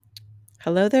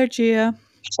Hello there, Gia.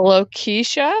 Hello,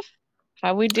 Keisha.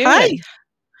 How we Hi. doing?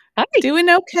 Hi. Doing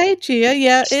okay, Gia.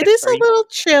 Yeah, it is a Sorry, little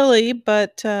chilly,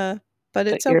 but but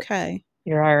it's okay.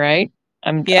 you're all right.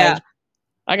 Yeah.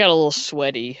 I got a little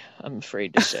sweaty. I'm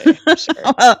afraid to say.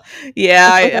 Sorry. Well,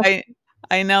 yeah,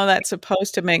 I know that's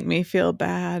supposed to make me feel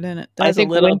bad, and it I does a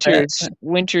think little bit, but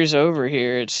winter's over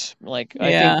here. It's like I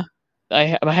think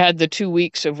yeah, I had the 2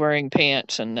 weeks of wearing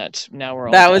pants, and that's now we're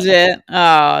all that was done. it.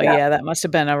 Oh, Yeah. yeah, that must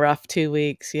have been a rough 2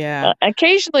 weeks. Yeah.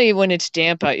 Occasionally, when it's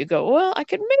damp out, you go, well, I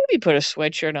could maybe put a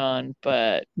sweatshirt on,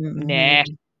 but nah,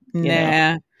 Hmm. you know.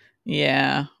 Nah.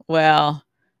 Yeah. Well,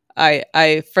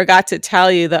 I forgot to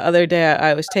tell you the other day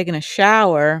I was taking a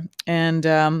shower and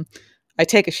I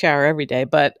take a shower every day,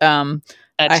 but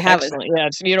I That's have a excellent. Yeah,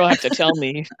 you don't have to tell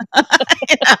me.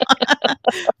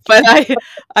 but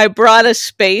I brought a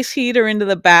space heater into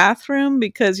the bathroom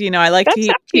because I like to That's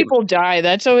how keep people die.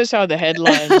 That's always how the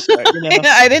headlines are, you know.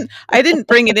 I didn't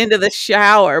bring it into the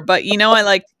shower, but I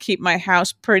like to keep my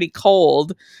house pretty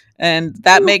cold, and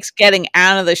that makes getting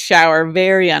out of the shower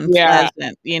very Yeah,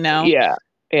 unpleasant. yeah,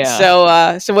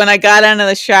 yeah. So when I got out of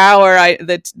the shower,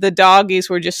 the doggies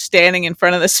were just standing in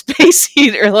front of the space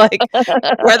heater, like,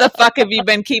 where the fuck have you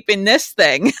been keeping this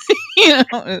thing?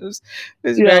 It was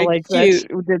Yeah, very like that's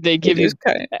cute. did they They give just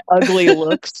you kind ugly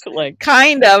looks? Like,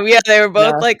 kind of, yeah. They were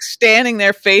both yeah. like standing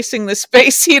there facing the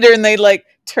space heater, and they like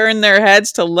turn their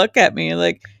heads to look at me,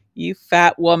 like, you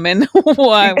fat woman,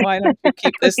 why don't you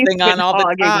keep this You've thing on been all the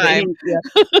hogging the time? heat,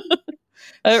 yeah.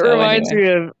 It So reminds anyway,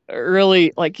 me of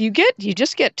early like, you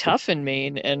just get tough in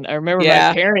Maine, and I remember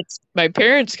yeah, my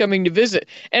parents coming to visit,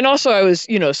 and also I was,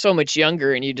 so much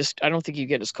younger, and I don't think you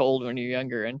get as cold when you're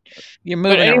younger, you're but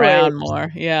moving anyway, around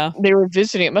more, yeah. they were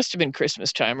visiting. It must have been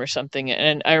Christmas time or something.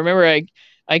 And I remember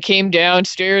I came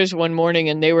downstairs one morning,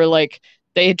 and they were like,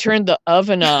 they had turned the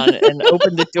oven on and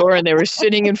opened the door, and they were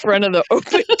sitting in front of the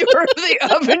open door of the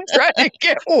oven trying to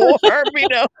get warm.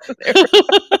 They were-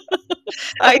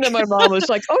 I And then my mom was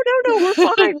like, "Oh no, we're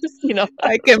fine."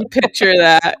 I can picture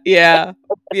that. Yeah.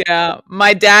 Yeah.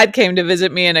 My dad came to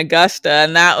visit me in Augusta,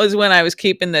 and that was when I was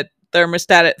keeping the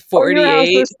thermostat at Oh, your house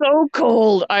 48. was so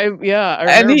cold. I And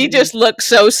remember he being, just looked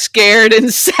so scared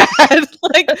and sad.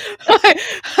 Like,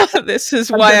 this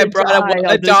is I'm why I gonna brought die a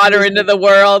on this daughter into visit. the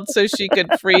world so she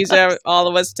could freeze out all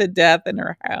of us to death in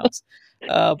her house.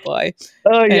 Oh, boy.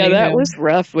 Oh yeah, that Anywho. was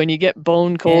rough when you get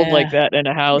bone cold like Yeah. that in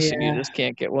a house and you Yeah. just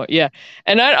can't get one. Yeah,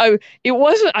 and I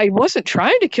wasn't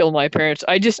trying to kill my parents.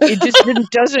 It just didn't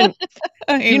doesn't.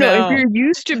 I If know. you're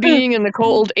used to being in the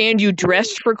cold and you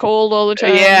dressed for cold all the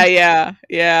Yeah, time, yeah,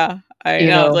 yeah. I you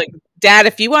know. know, Like, Dad,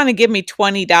 if you want to give me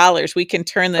 $20, we can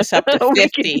turn this up to we can.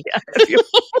 50. Yeah,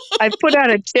 I put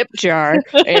out a tip jar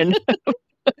and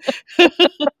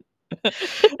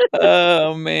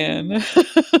Oh, man.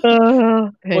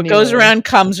 What goes anyway, around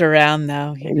comes around,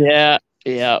 though. yeah,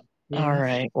 yeah. All Yeah.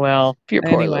 right. Well, your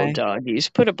poor little Anyway, doggies.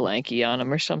 Put a blankie on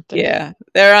them or something. yeah,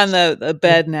 they're on the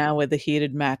bed now with the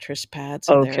heated mattress pad,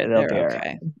 so Okay, they're they'll they're be all okay.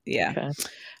 right. Yeah. Okay.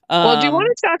 Well, do you want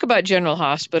Um, to talk about General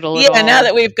Hospital at yeah, now all?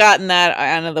 that we've gotten that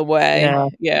out of the way. Yeah.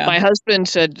 Yeah. My husband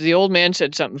said the old man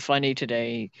said something funny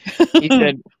today. He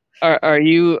said, "Are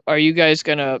you guys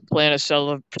gonna plan a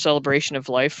celebration of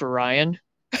life for Ryan?"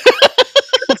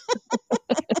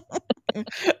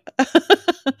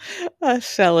 A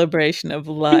celebration of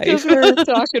Because life. we were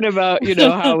talking about,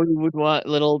 how we would want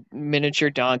little miniature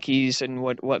donkeys and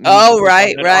what music Oh, would want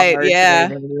right, at right, ours and yeah.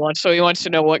 everything. He wants to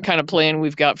know what kind of plan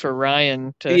we've got for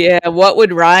Ryan to Yeah, what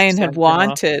would Ryan have send him off.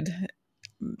 wanted?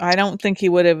 I don't think he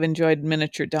would have enjoyed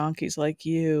miniature donkeys like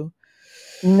you.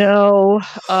 No,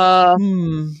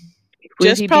 Hmm. would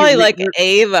Just he be probably like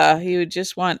Ava. He would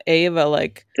just want Ava,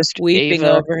 like, just weeping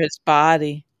Ava? over his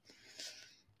body.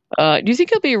 Do you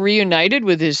think he'll be reunited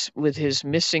with his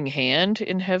missing hand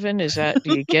in heaven? Is that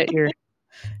To get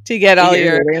do you all get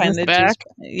your your limbs appendages. back?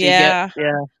 Do you get Yeah,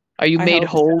 yeah? Are you I made hope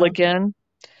whole so. again?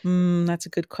 That's a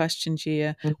good question,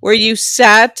 Gia. Mm. Were you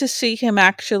sad to see him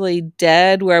actually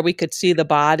dead where we could see the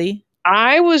body?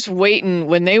 I was waiting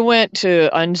when they went to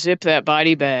unzip that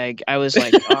body bag. I was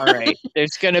like, "All right,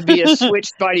 there's gonna be a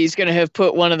switched body. He's gonna have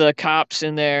put one of the cops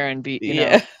in there and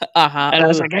Yeah. Uh-huh. And I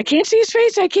was Ugh. like, I can't see his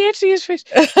face. I can't see his face.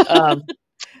 Um,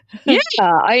 yeah,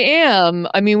 I am.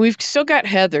 I mean, we've still got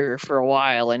Heather for a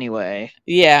while anyway.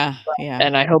 Yeah, yeah.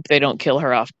 And I hope they don't kill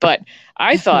her off. But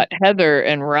I thought Heather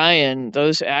and Ryan,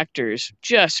 those actors,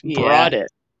 just Yeah. brought it.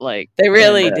 Like, They and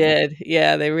really did.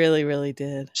 Yeah, they really, really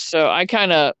did. so I could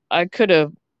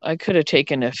have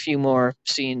taken a few more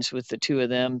scenes with the two of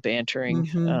them bantering.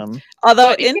 Although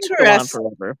But it can't go on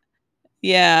forever.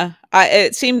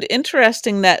 it seemed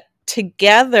interesting that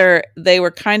together, they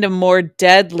were kind of more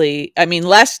deadly. I mean,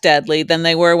 less deadly than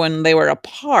they were when they were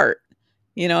apart.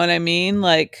 You know what I mean?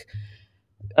 Like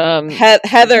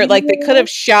Heather, like they could Yeah. have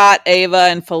shot Ava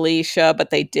and Felicia, but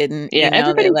they didn't. Yeah, You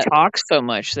know, they everybody let. talks so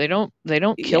much. They don't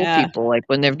kill Yeah. people like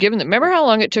when they've given them. Remember how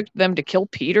long it took them to kill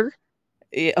Peter?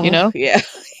 Yeah. You Oh, know? yeah.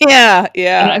 Yeah. And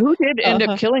Yeah. who did end up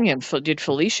Uh-huh. killing him? Did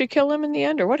Felicia kill him in the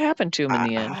end, or what happened to him in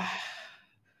the end? Uh,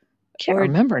 Can't or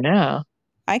remember now.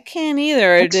 I can't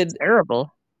either. Or That's did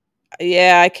terrible.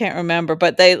 Yeah, I can't remember,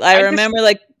 but I I just remember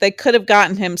like they could have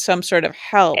gotten him some sort of A-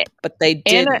 help, but they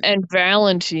Anna didn't. and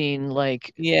Valentine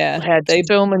like Yeah, had they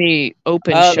so many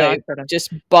open they shots at him.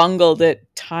 just bungled it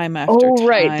time after Oh,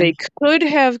 right. They time. could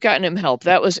have gotten him help.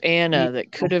 That was Yeah, Anna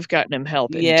that could have gotten him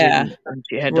help and yeah, didn't, and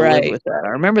she had to live right, with that. I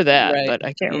remember that, right. but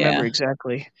I can't remember Yeah.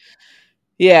 exactly.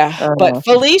 Yeah, but Uh,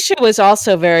 Felicia was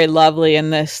also very lovely in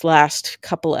this last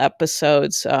couple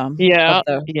episodes yeah, of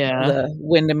the yeah.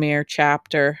 Windermere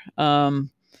chapter.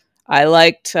 I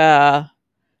liked uh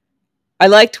I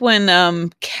liked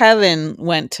when Kevin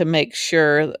went to make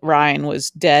sure Ryan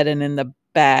was dead and in the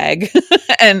bag,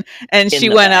 and In she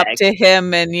the went up bag. to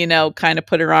him and kind of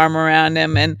put her arm around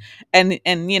him, and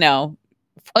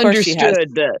of course she has,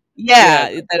 Understood that, yeah,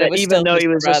 yeah, that it that was even still though his he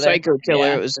was a brother. psycho killer,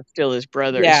 Yeah, it was still his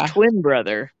yeah, twin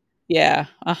brother, yeah,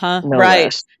 no right.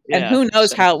 less. And Yeah. who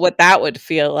knows So what that would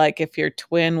feel like if your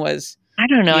twin was, I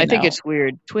don't know. you I think know, it's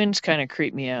weird. Twins kind of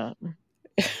creep me out.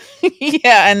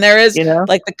 yeah, and there is You know?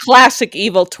 like the classic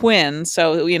evil twin,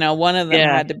 so one of them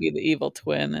Yeah. had to be the evil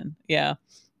twin, and yeah,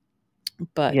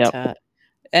 but Yep.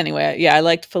 anyway, yeah, I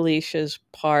liked Felicia's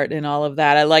part in all of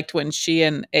that. I liked when she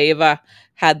and Ava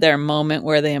had their moment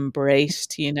where they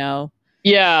embraced.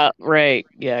 Yeah. Right.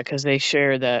 Yeah. Because they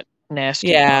share that nasty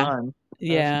Yeah, bond of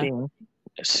yeah, being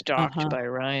stalked uh-huh, by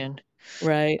Ryan.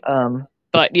 right.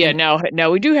 But yeah, And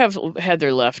now we do have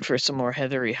Heather left for some more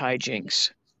Heathery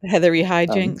hijinks. Heathery Um,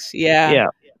 hijinks, yeah. yeah.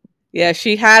 Yeah,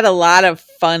 she had a lot of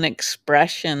fun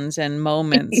expressions and Yeah,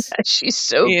 moments, she's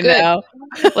so you good. know?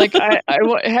 Like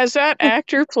has that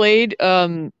actor played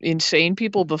insane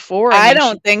people before? I I mean, she's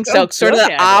don't think so. so Sort of good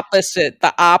the at it. opposite.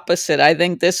 The opposite. I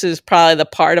think this is probably the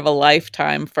part of a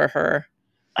lifetime for her.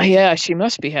 Yeah, she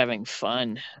must be having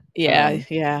fun. Yeah, Um,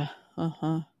 yeah.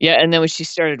 Uh-huh. yeah, and then when she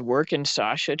started working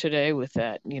Sasha today with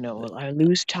that, well, I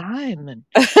lose time, and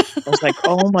I was like,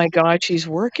 oh my god, she's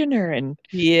working her, and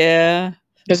Yeah.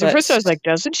 because at But first I was like,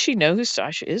 doesn't she know who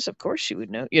Sasha is? Of course she would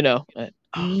know,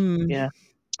 oh mm, yeah,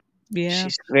 yeah,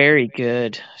 she's very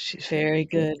good. She's very very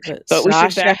good. good. But But we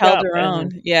should Sasha back held up her and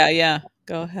own. Yeah, yeah.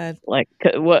 Go ahead. like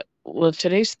what? Well,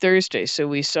 today's Thursday, so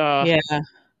Yeah.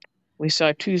 we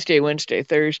saw Tuesday, Wednesday,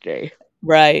 Thursday.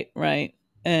 Right, right.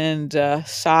 And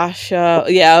Sasha,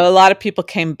 yeah, a lot of people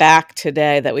came back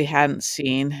today that we hadn't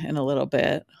seen in a little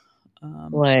bit. Um,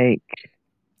 Like,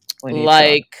 what are you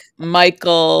talking? like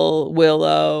Michael,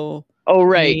 Willow, Oh,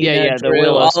 right, yeah, Nina, yeah, the Drew,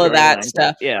 Willow all of that storyline.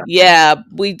 stuff. Yeah, Yeah,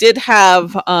 we did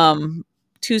have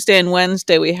Tuesday and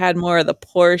Wednesday, we had more of the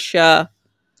Portia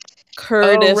oh,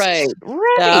 Curtis right. Right.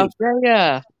 stuff. Yeah,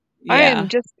 yeah. Yeah.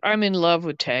 I'm in love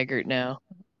with Taggert now.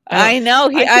 I don't I know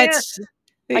I can't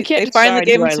I can't they finally decide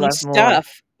gave who him I some love more,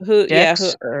 stuff. Who yeah,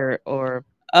 who Dex or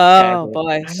Oh Taggert.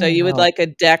 boy. I So don't you would know. like a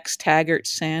Dex Taggart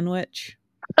sandwich?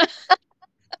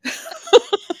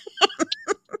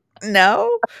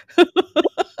 No?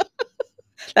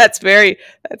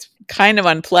 That's kind of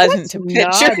unpleasant That's to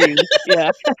picture. naughty.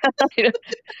 Yeah.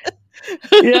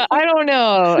 Yeah, I don't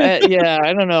know. Yeah,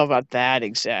 I don't know about that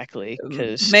exactly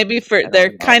because Maybe I they're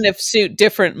don't know. kind of suit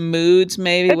different moods,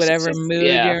 maybe That's whatever just mood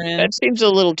yeah, you're in. that seems a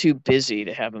little too busy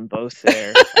to have them both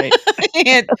there, right?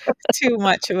 Too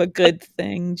much of a good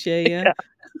thing, Jaya.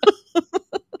 Yeah.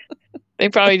 They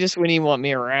probably just wouldn't even want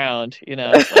me around,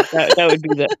 like that would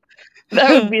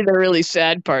be the really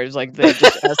sad part is like they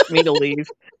just asked me to leave.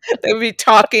 They'll be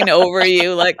talking over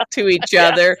you like to each Yeah.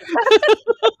 other.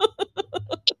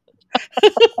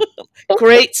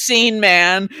 Great scene,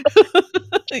 man.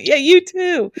 Yeah, you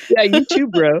too. Yeah, you too,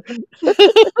 bro.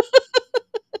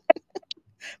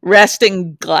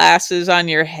 Resting glasses on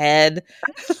your head.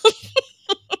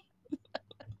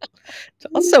 It's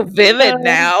also vivid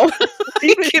now.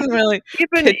 You Even can really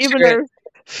even picture it. our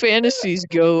fantasies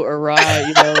go awry,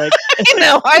 like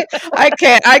I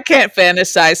can't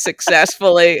fantasize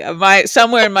successfully. My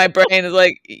somewhere in my brain is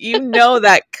like,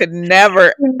 that could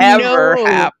never you ever know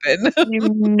happen.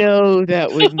 that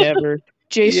would never.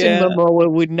 Jason Yeah. Momoa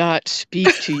would not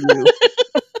speak to you,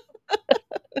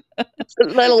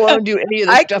 let alone do any of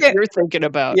the I stuff can't you're thinking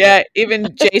about. Yeah,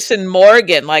 even Jason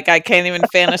Morgan, like I can't even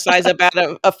fantasize about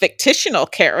a fictional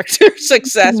character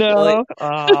successfully. No.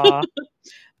 Aw.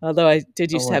 Although I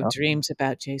did Oh used to have well. dreams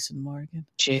about Jason Morgan.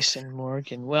 Jason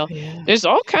Morgan. Well, Yeah. there's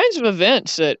all kinds of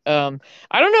events that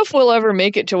I don't know if we'll ever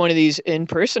make it to one of these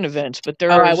in-person events, but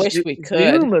there Oh, are I wish we could.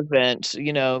 Zoom events,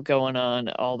 going on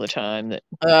all the time that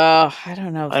I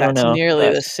don't know if I don't that's know. nearly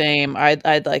the That's same.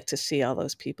 I'd like to see all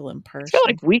those people in I feel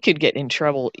like person. we could get in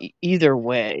trouble either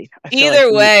way. I feel like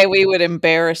Either way, we would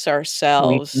embarrass we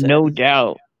ourselves no and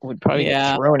doubt would probably get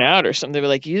yeah. thrown out or something. They'd be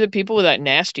like, "You the people with that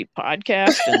nasty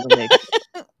podcast," and then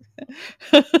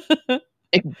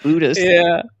they boot us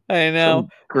Yeah, I know.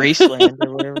 from Graceland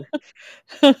or whatever.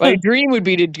 My dream would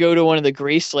be to go to one of the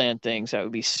Graceland things. That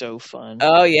would be so fun.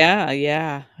 Oh, yeah,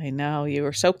 yeah, I know. You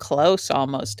were so close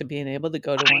almost to being able to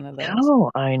go to one of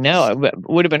those. I know. It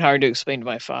would have been hard to explain to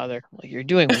my father. Like, you're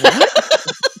doing what?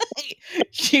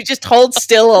 You just hold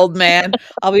still, old man.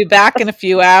 I'll be back in a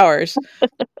few hours.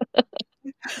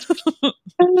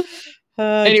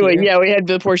 Oh, Anyway, dear. yeah, we had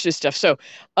the Porsche stuff. So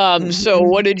Mhm.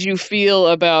 what did you feel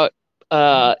about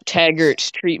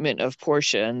Taggert's treatment of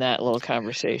Portia in that little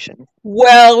conversation?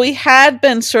 Well, we had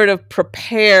been sort of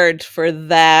prepared for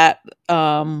that,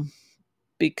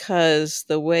 because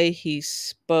the way he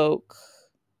spoke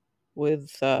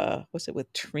with, was it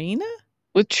with Trina?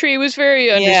 With Tree was very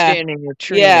Yeah, understanding with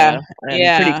yeah, Trina and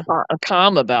pretty yeah.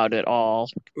 calm about it all.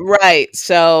 Right.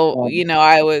 So, Um,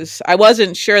 I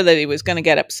wasn't sure that he was going to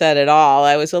get upset at all.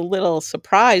 I was a little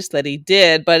surprised that he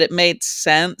did, but it made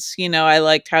sense. I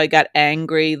liked how he got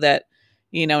angry that,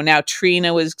 now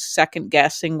Trina was second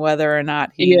guessing whether or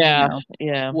not he, yeah,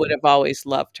 yeah. would have always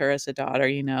loved her as a daughter.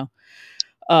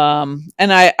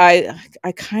 And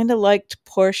I kind of liked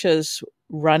Portia's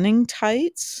running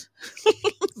tights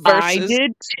I versus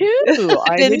did too.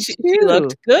 I didn't did she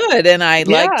looked too. good, and I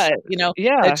liked, Yeah, that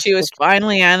yeah. she was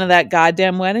finally out of that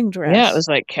goddamn wedding Yeah, it dress. was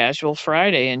like casual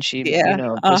Friday and she, Yeah,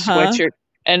 the uh-huh. sweatshirt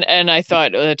and I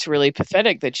thought, "Oh, that's really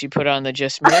pathetic that she put on the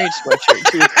just married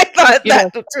sweatshirt." She was, I thought you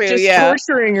that know, too, just yeah.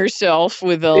 torturing herself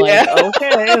with the like, Yeah.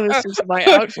 "Okay, this is my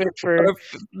outfit for." Or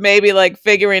maybe, like,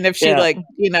 figuring if she, Yeah. like,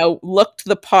 looked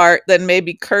the part, then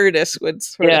maybe Curtis would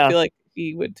sort of Yeah. feel like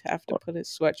he would have to put his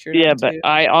sweatshirt Yeah, on but too.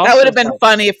 I That would also have been thought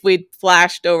funny if we'd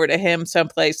flashed over to him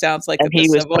someplace, sounds like and at the he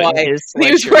was Savoy, putting and his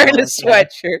he was sweatshirt wearing a on, yeah,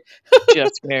 sweatshirt.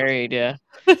 just married, yeah.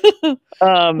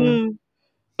 Um, Mm.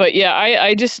 but yeah,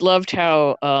 I just loved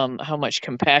how much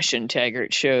compassion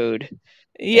Taggart showed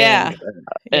and Yeah,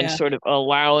 and yeah. sort of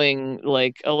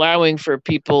allowing for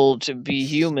people to be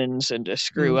humans and to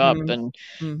screw up Mhm,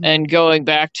 and mhm, going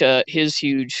back to his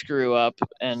huge screw up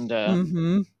and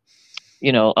mhm,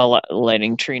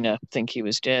 letting Trina think he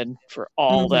was dead for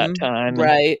all that mhm. time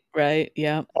Right, right,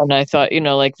 yeah. and I thought,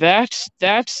 like that's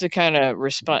the kind of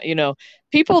response,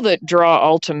 people that draw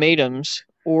ultimatums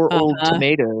or old Uh-huh.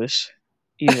 tomatoes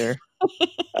either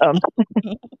um,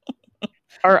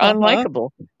 are Uh-huh. unlikable,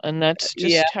 and that's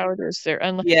Yeah, just how it is.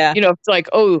 yeah. It's like,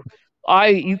 oh,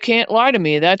 you can't lie to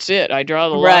me. That's it. I draw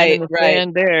the line in Right, the right.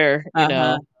 sand there,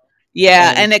 Uh-huh. Yeah,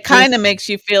 and and it just kinda makes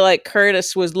you feel like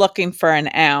Curtis was looking for an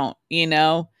out?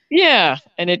 yeah,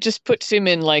 and it just puts him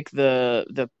in like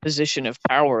the position of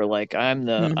power. Like I'm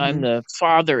Mhm. the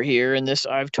father here, and this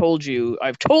I've told you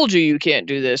you can't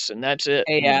do this, and that's it.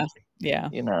 Yeah, And yeah.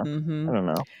 I Mhm. don't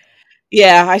know.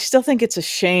 Yeah, I still think it's a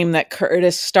shame that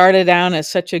Curtis started out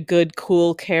as such a good,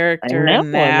 cool I character, know,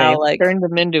 and and now, they like turned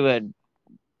him into a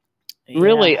yeah,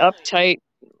 really uptight,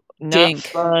 not dink.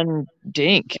 fun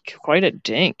dink, quite a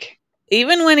dink.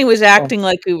 Even when he was acting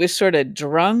like he was sorta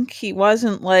drunk, he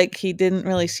didn't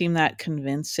really seem that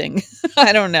convincing.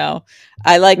 I don't know.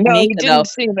 I like No, he Nika, though. didn't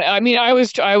seem I mean, I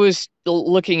was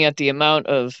looking at the amount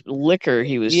of liquor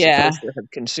he was Yeah. supposed to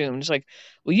have consumed. It's like,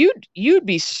 well, you'd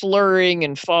be slurring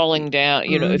and falling down,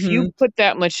 if you Mhm. put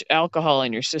that much alcohol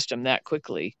in your system that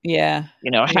quickly, Yeah.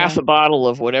 half Yeah. a bottle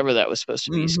of whatever that was supposed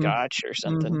to be, Mhm. scotch or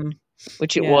something, Mhm.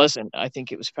 which it Yeah. wasn't. I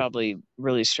think it was probably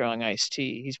really strong iced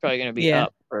tea. He's probably gonna be Yeah.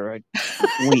 up for a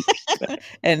week.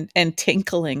 And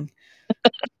tinkling.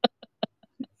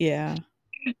 Yeah.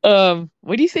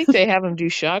 What do you think they have him do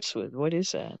shots with? What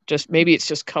is that? Just maybe it's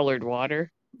just colored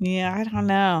water? Yeah, I don't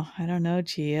know. I don't know,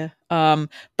 Gia.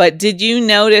 But did you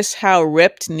notice how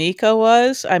ripped Nika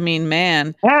was? I mean,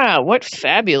 man, Ah, what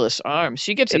fabulous arms.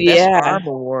 She gets a best yeah. arm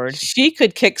award. She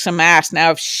could kick some ass.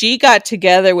 Now, if she got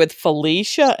together with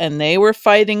Felicia and they were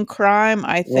fighting crime,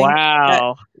 I think that,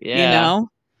 Wow. you Yeah. know?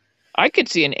 I could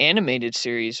see an animated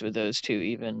series with those 2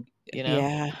 even, you know?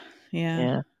 Yeah. Yeah.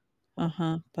 Yeah.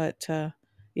 Uh-huh. But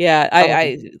yeah, Um,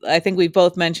 I think we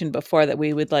both mentioned before that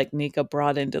we would like Nika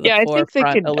brought into the yeah,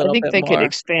 forefront a I little think bit they could more.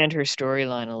 expand her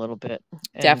storyline a little bit,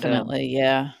 and, Definitely,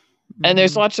 yeah. And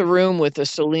there's Mhm. lots of room with the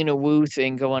Selena Wu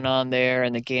thing going on there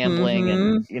and the gambling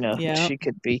and, Mhm. Yep. she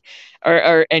could be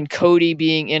or and Cody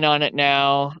being in on it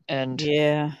now and,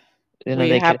 Yeah. Were you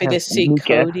they could happy have to see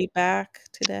Mika. Cody back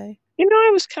today? I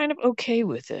was kind of okay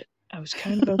with it. I was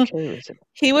kind of okay with it.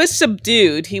 He was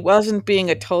subdued. He wasn't being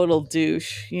a total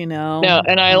douche, No,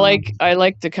 and I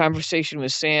like the conversation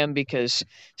with Sam because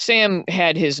Sam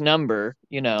had his number,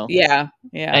 Yeah,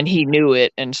 yeah. and he knew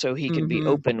it, and so he could be Mhm.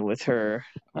 open with her.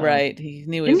 Right, he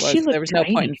knew he Didn't she was look there was no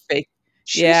point tiny? in fake.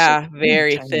 She was so Yeah, tiny,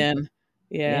 very tiny. thin.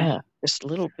 Yeah. Yeah, just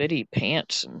little bitty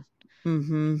pants and,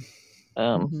 Mhm.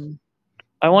 um Mhm.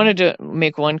 I Yeah. wanted to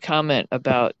make one comment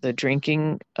about the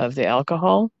drinking of the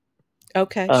alcohol.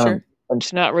 Okay, Um, sure.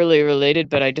 it's not really related,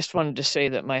 but I just wanted to say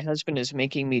that my husband is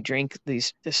making me drink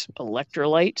this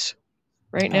electrolytes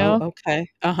right Oh, now. okay.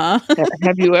 Uh-huh.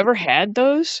 Have you ever had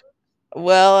those?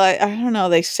 Well, I don't know,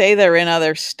 they say they're in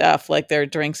other stuff, like, there are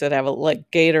drinks that have, like,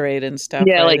 Gatorade and stuff,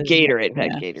 Yeah, right? like Isn't it? Gatorade. I've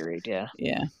had Yeah, Gatorade, yeah.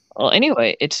 yeah. Well,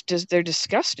 anyway, it's just they're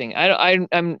disgusting.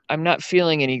 I'm not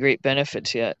feeling any great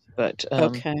benefits yet, but,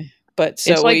 Okay. But it's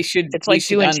so like we it's like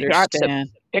should doing shots of understand.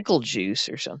 pickle juice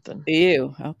or something.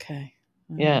 Ew, okay.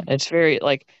 Yeah, Alright. it's very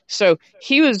like so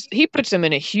he puts them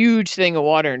in a huge thing of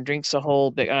water and drinks a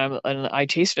whole big and I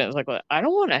tasted it. I was like, "Well, I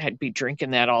don't wanna be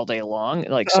drinking that all day long."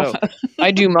 Like, so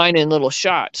I do mine in little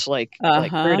shots like Uh-huh.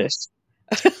 Curtis.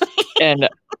 And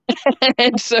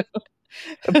and so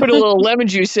I put a little lemon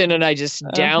juice in and I just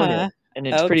down it, Uh-huh. and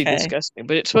it's pretty Okay. disgusting,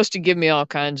 but it's supposed to give me all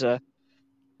kinds of Uh-huh.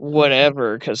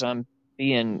 whatever because 'cause I'm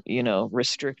being,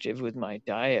 restrictive with my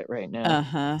diet right now.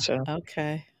 Uh-huh. So,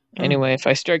 Okay. anyway, if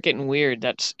I start getting weird,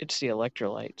 it's the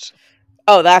electrolytes.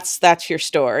 Oh, that's your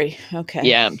story. Okay.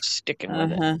 Yeah, I'm sticking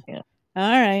with it. Uh-huh. Yeah.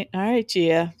 All right,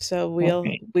 Gia. So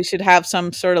Okay. we should have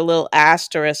some sort of little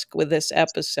asterisk with this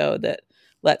episode that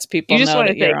lets You people just know wanna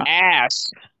that say you're on ass.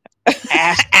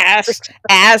 Ass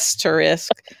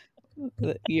asterisk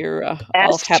that you're all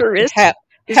asterisk. Is that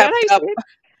how hepped you say up. it?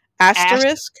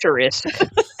 Asterisk. Asterisk.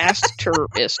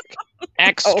 Asterisk. Oh,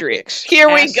 Asterisk. here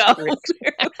we go. Asterisk.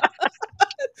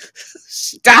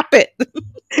 Stop it.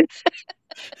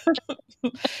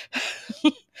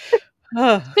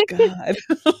 Oh God.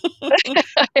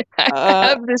 I Uh,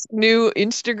 have this new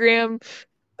Instagram,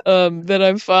 that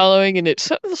I'm following, and it's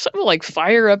something like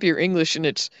 "Fire Up Your English," and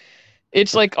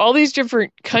it's like all these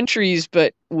different countries,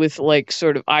 but with like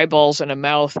sort of eyeballs and a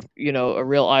mouth, a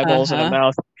real eyeballs and a uh-huh.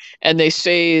 mouth. And they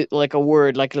say like a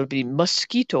word, like it'll be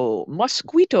mosquito,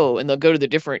 and they'll go to the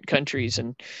different countries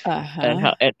and Uh-huh.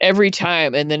 how and every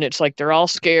time, and then it's like they're all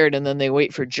scared, and then they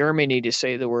wait for Germany to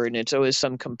say the word, and it's always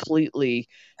some completely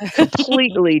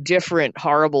different,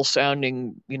 horrible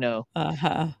sounding,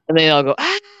 Uh-huh. and they all go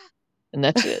ah, and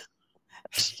that's it.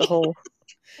 That's the whole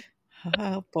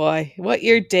Oh boy, what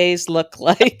your days look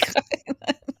like.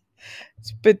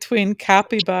 It's between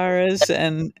capybaras the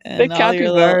and all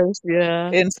your little capybaras, yeah.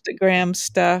 Instagram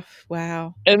stuff.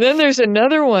 Wow. And then there's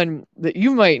another one that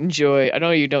you might enjoy. I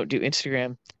know you don't do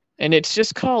Instagram, and it's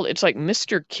like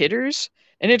Mr. Kidders,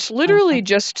 and it's Uh-huh. literally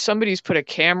just somebody's put a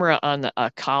camera on a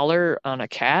collar on a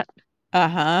cat,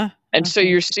 Uh-huh. and so Uh-huh.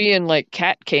 you're seeing like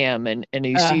cat cam, and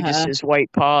you see just Uh-huh. his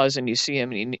white paws, and you see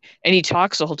him, and he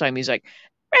talks the whole time. He's like,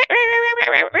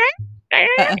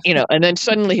 and then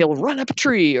suddenly he'll run up a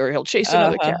tree or he'll chase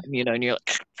another Uh-huh. cat, and you're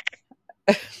like,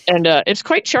 and it's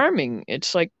quite charming.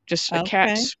 It's like just a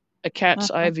Okay.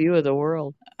 cat's eye Uh-huh. view of the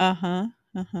world. Uh-huh.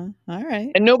 Uh-huh. All right.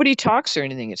 And nobody talks or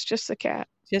anything, it's just the cat.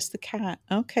 Just the cat.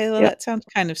 Okay, well Yep. that sounds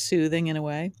kind of soothing in a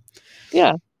way.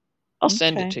 Yeah, I'll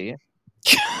send it Okay. to you.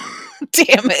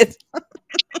 Damn it.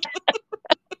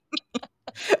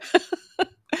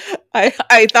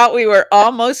 I thought we were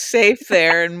almost safe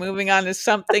there and moving on to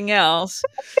something else.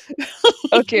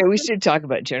 Okay, we should talk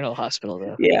about General Hospital,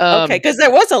 though. Yeah, okay, because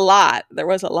there was a lot. There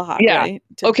was a lot, Yeah. right,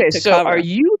 Okay, to so are cover.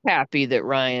 you happy that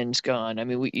Ryan's gone? I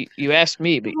mean, you asked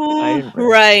me, but I didn't really.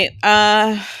 Right,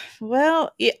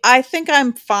 well, I think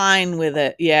I'm fine with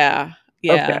it, yeah,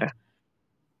 yeah. Okay,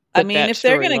 I put mean, that if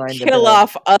they're gonna storyline to kill bed.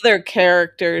 off other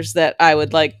characters that I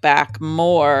would like back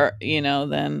more,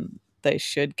 then they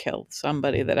should kill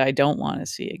somebody that I don't wanna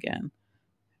see again,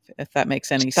 if that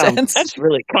makes any sense. That's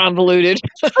really convoluted.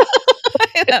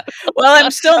 Well, I'm I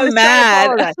still was trying to mad.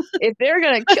 follow that. If they're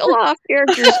gonna kill off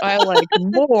characters I like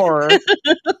more,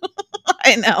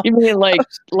 I know. you mean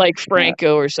like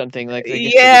Franco or something, like they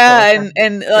get to the Yeah, telephone?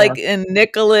 and Yeah. like and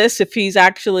Nicholas, if he's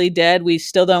actually dead, we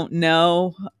still don't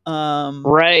know.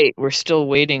 Right, we're still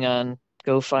waiting on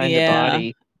Go Find the Yeah,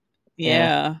 Body.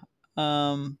 Yeah.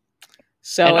 yeah. Um,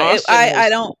 so And Austin I has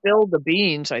don't. spilled the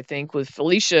beans, I think, with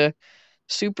Felicia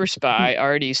Super Spy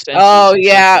already senses Oh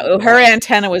yeah, something's her wrong.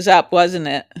 antenna was up, wasn't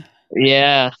it?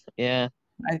 Yeah, Yeah.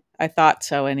 I thought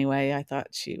so anyway. I thought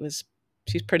she's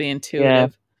pretty Yeah.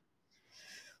 intuitive.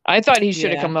 I thought he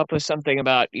should have Yeah. come up with something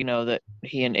about, that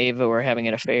he and Ava were having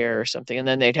an affair or something, and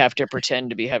then they'd have to pretend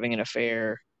to be having an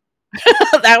affair.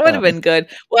 That would have Um, been good.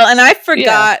 Well, and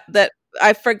yeah.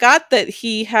 I forgot that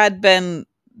he had been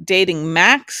dating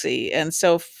Maxie, and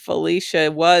so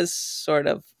Felicia was sort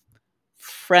of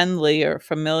friendly or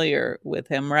familiar with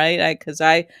him, right? I because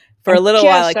I for I a little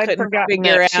while I guess I'd couldn't forgotten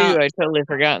that figure too. out. I'd totally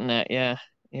forgotten that. Yeah.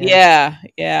 Yeah. Yeah,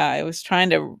 yeah. I was trying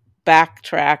to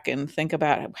backtrack and think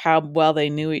about how well they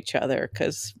knew each other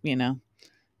because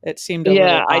it seemed a Yeah,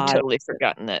 little I'd odd. totally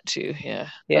forgotten that too. Yeah.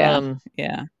 Yeah,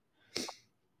 yeah.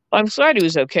 I'm glad he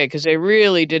was okay because they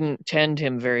really didn't tend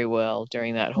him very well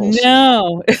during that whole scene.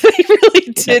 No, they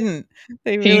really Yeah. didn't.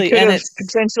 They He really, could and have it's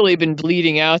potentially been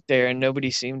bleeding out there and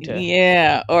nobody seemed to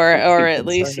yeah, be or too at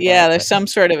least concerned yeah, about there's that. some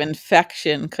sort of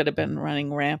infection could have been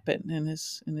running rampant in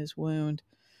his wound.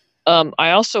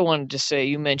 I also wanted to say,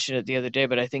 you mentioned it the other day,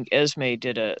 but I think Esme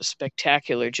did a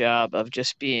spectacular job of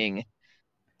just being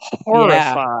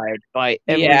Yeah, horrified by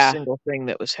every yeah, single thing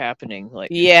that was happening.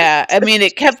 Like, yeah. I mean,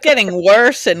 it kept getting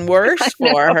worse and I worse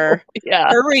for know. her. Yeah.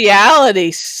 Her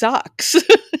reality sucks,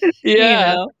 you Yeah.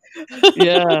 know.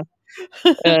 Yeah.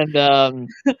 And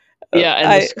yeah,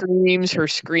 and I her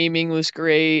screaming was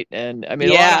great, and I mean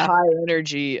a lot of yeah, high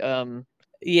energy uh,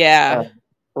 yeah.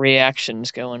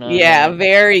 reactions going on Yeah, there.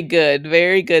 very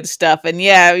good stuff. And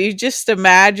yeah, you just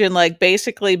imagine like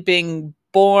basically being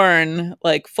born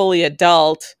like fully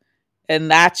adult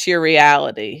and that's your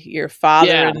reality. Your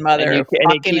father Yeah, and mother are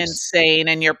and it fucking keeps insane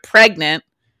and you're pregnant,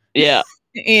 yeah,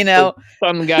 you with know.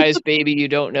 some guy's baby you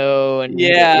don't know, and you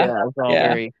don't. Yeah. Yeah, it's all Yeah.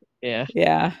 very yeah,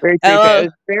 Yeah. very creepy. It Oh,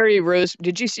 was very Rose.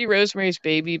 Did you see Rosemary's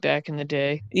Baby back in the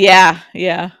day? yeah,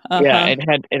 yeah. Yeah, Uh-huh.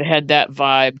 it had that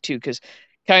vibe too, because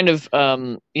kind of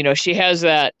she has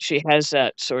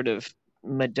that sort of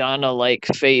Madonna like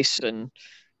face, and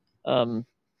um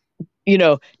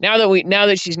now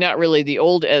that she's not really the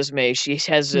old Esme, she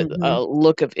has a Mhm.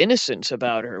 look of innocence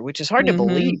about her, which is hard to Mhm.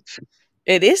 believe.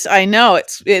 It is I know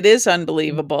it is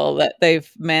unbelievable that they've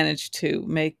managed to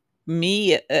make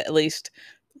me at least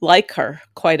like her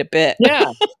quite a bit.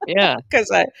 Yeah, yeah. 'Cause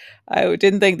I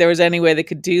didn't think there was any way they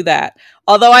could do that.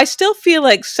 Although I still feel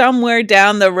like somewhere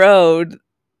down the road,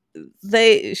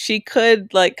 they she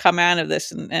could, like, come out of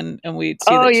this and we'd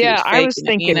see Oh that she yeah, was I was faking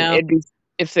it, you thinking know?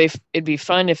 it'd be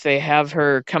fun if they have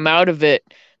her come out of it,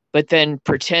 but then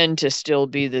pretend to still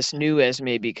be this new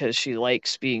Esme because she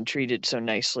likes being treated so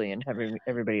nicely and having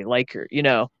everybody like her,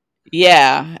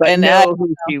 Yeah, but and know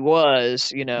who she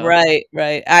was. right,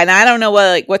 right, and I don't know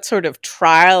what sort of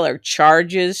trial or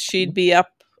charges she'd be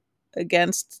up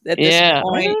against at this Yeah,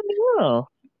 I point. don't know.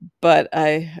 But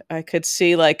I could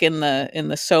see like in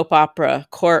the soap opera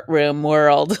courtroom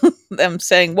world them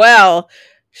saying, "Well,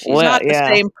 she's Well, not the yeah.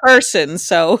 same person,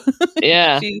 so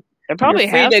Yeah. she There you're probably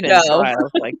free have to been go."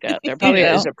 trials like that. There You probably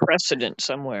is know? a precedent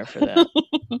somewhere for that.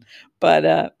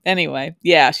 But anyway,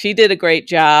 yeah, she did a great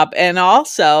job and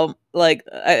also like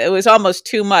it was almost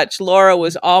too much. Laura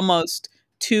was almost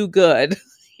too good,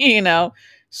 you know,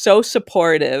 so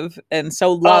supportive and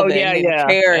so Oh, yeah, loving and yeah,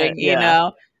 caring, you yeah,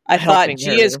 know. I thought helping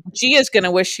her. Gia's going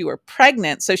to wish she were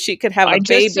pregnant so she could have a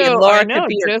baby and I Laura could know,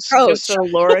 be her just coach. so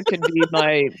Laura could be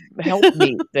my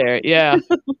helpmeet there, yeah.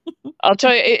 I'll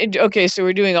tell you okay, so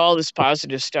we're doing all this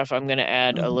positive stuff, I'm gonna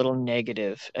add a Mhm. little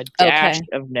negative, a dash Okay.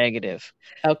 of negative.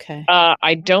 Okay.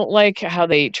 I don't like how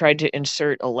they tried to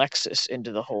insert Alexis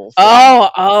into the whole thing.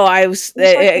 Oh, I was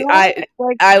like, "What?"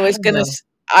 Like, I I was don't gonna. know.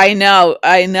 I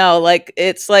know. Like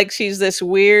it's like she's this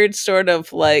weird sort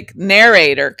of like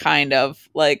narrator, kind of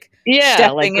like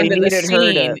Yeah, like stepping they into the needed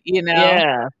her to scene, you know,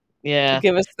 yeah, to yeah.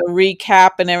 give us the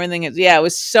recap and everything. Yeah, it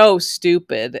was so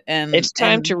stupid, It's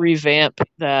time and to revamp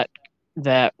that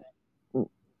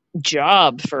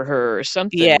job for her or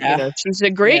something, yeah, she's a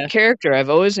great yeah. character, I've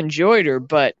always enjoyed her,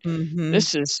 but Hmm.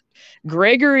 this is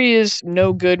Gregory is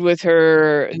no good with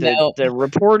her, No, the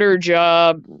reporter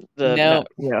job, no,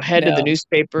 head of the no,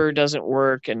 newspaper doesn't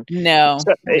work, and no,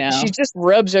 so, she no. just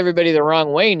rubs everybody the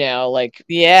wrong way now, like,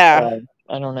 Yeah, uh,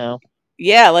 I don't know.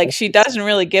 yeah. Like she doesn't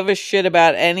really give a shit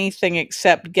about anything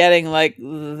except getting like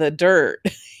the dirt,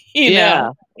 you Yeah,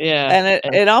 know. yeah, And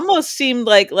it almost seemed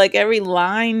like every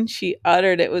line she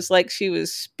uttered, it was like she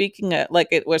was speaking it like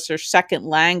it was her second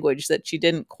language that she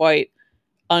didn't quite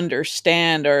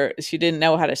understand or she didn't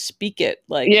know how to speak it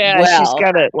like yeah, she's well,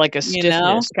 got a you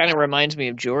know? stiffness, kinda reminds me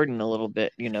of Jordan a little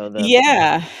bit, the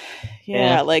Yeah.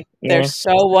 yeah, Yeah, like they're yeah.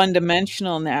 so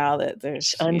one-dimensional now that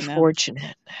It's there's,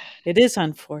 unfortunate. it is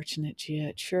unfortunate, Gia,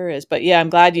 it sure is. But yeah, I'm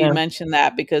glad you Yeah. mentioned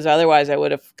that because otherwise I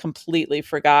would have completely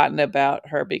forgotten about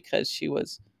her because she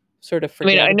was sort of I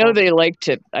mean, forgettable.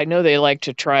 I know they like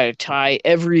to try to tie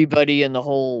everybody in the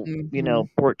whole, Mhm.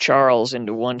 Port Charles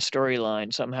into one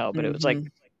storyline somehow, but it was like,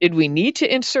 Mhm. did we need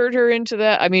to insert her into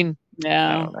that? I mean, I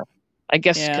Yeah. don't know. I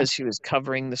guess Yeah. because she was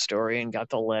covering the story and got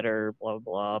the letter, blah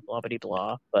blah blah, blah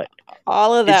blah. But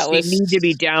All of did that she was need to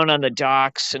be down on the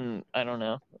docks? And I don't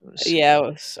know. It was, yeah, it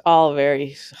was all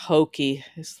very hokey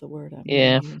is the word I'm gonna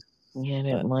yeah, use. yeah, I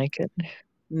didn't But like it.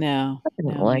 no, I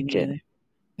didn't no, me like it. neither.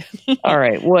 All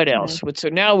right, what Yeah. else? So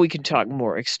now we can talk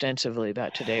more extensively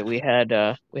about today. We had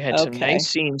some nice Okay.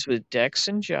 scenes with Dex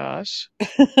and Joss.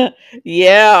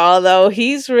 Yeah, although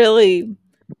he's really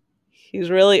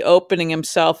opening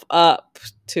himself up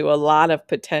to a lot of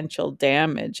potential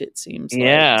damage, it seems like,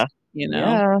 Yeah. you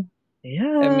know? Yeah.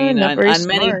 I Yeah, mean, not on very on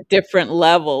many smart. different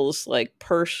levels, like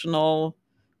personal,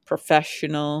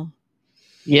 professional,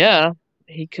 Yeah.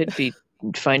 He could be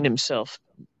find himself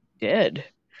dead.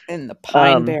 and the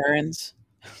Pine Um Barrens.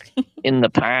 in the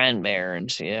Pine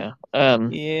Barrens, yeah.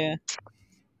 Yeah.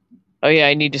 Oh yeah,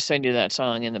 I need to send you that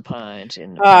song in the pines,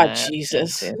 in the Ah, pines, in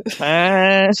Jesus. the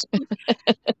pines.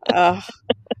 Oh,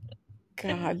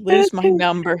 God, lose my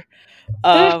number.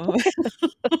 Um,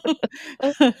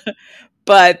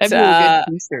 but, That'd be a good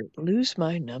t-shirt. Lose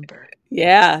my number.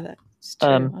 yeah, that's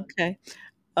true, Um okay.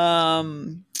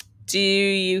 Um, do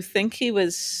you think he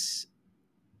was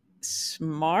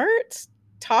smart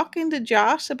talking to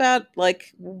Josh about,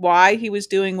 like, why he was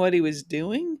doing what he was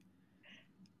doing?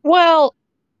 well,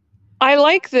 I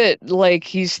like that, like,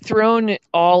 he's thrown it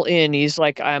all in. He's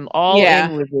like, "I'm all Yeah,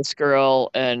 in with this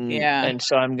girl, yeah. and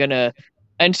so I'm gonna,"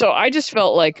 and so I just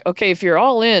felt like, okay, if you're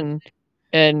all in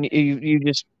and you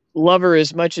just love her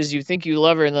as much as you think you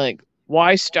love her, and, like,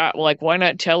 why stop, like, why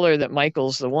not tell her that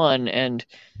Michael's the one, and,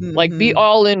 like, be Mhm,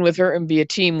 all in with her and be a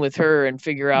team with her and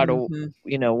figure out mhm.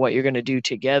 what you're gonna do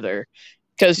together.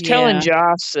 Because telling Yeah,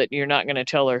 Joss that you're not gonna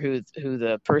tell her who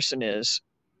the person is,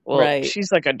 well, right.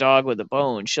 she's like a dog with a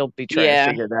bone. She'll be trying to Yeah.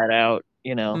 figure that out.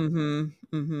 Mhm,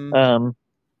 mhm. Um,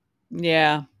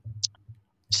 Yeah.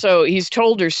 so he's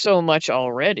told her so much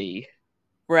already,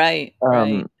 Right, um,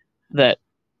 right.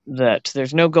 that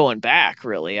there's no going back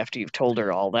really after you've told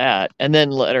her all that, and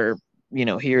then let her,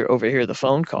 overhear the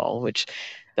phone call, which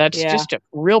that's Yeah. just a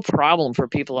real problem for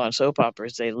people on soap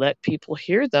operas. They let people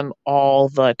hear them all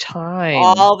the time.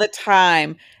 All the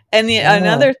time. And the Yeah.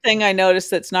 another thing I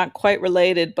noticed that's not quite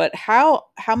related, but how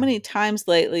many times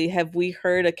lately have we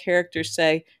heard a character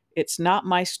say, "It's not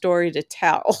my story to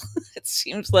tell?" It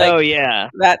seems Oh, like yeah.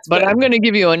 that's But been I'm gonna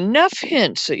give you enough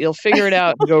hints that you'll figure it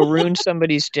out and go ruin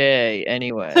somebody's day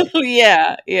anyway.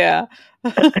 yeah, yeah.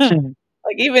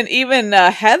 Like even,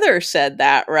 Heather said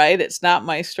that, right? "It's not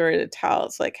my story to tell."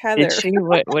 It's like, Did "Heather, she?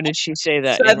 What did she say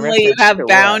that in suddenly you reference to have what?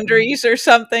 boundaries or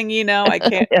something," I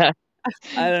can't Yeah.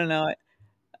 I don't know.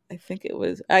 I think it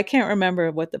was I can't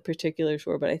remember what the particulars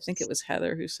were, but I think it was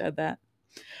Heather who said that.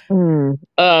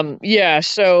 Yeah,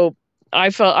 so I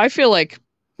feel like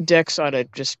Dex ought to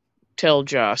just tell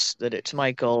Joss that it's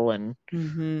Michael, and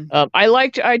Mhm.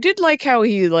 I did like how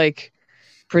he, like,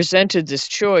 presented this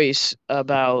choice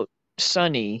about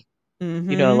Sonny,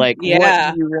 Mhm. like, what do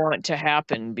Yeah. you want to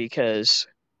happen? Because,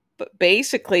 But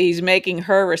basically, he's making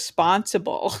her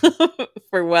responsible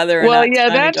for whether or well, not yeah,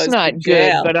 Sonny that's goes to not good,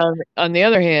 jail. but on the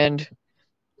other hand,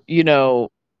 you know,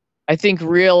 I think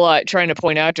trying to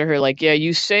point out to her, like, yeah,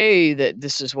 you say that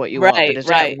this is what you want, but Right, is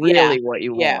that right. Yeah. really what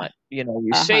you Yeah. want?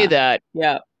 You say Uh-huh. that,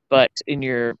 Yep. but in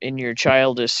your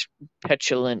childish,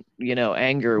 petulant,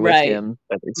 anger with Right. him,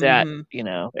 but is that, Mhm.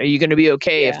 are you going to be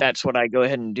okay if Yeah. that's what I go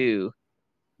ahead and do?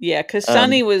 Yeah. Because Um,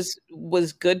 Sonny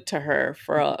was good to her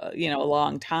for a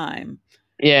long time.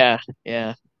 yeah,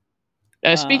 yeah.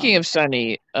 Speaking Um of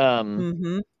Sunny,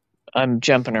 Mhm. I'm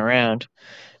jumping around.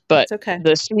 But That's okay.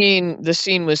 the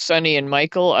scene with Sonny and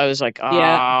Michael, I was like,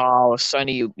 Yeah. "Oh,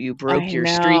 Sonny, you broke I your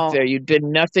streak know. there. You'd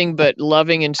been nothing but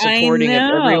loving and I supporting of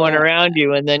everyone know. around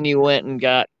you, and then you went and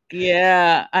got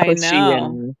Yeah, I pushy know.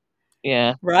 and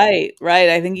yeah. Right, right.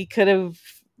 I think he could have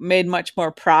made much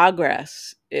more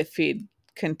progress if he'd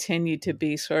continued to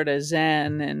be sort of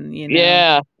zen and,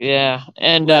 Yeah, yeah.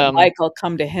 let Michael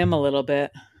come to him a little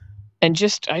bit. And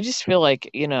just I just feel like,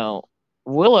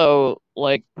 Willow,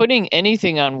 like, putting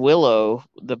anything on Willow,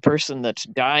 the person that's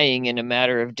dying in a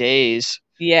matter of days,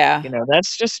 Yeah,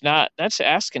 that's just not that's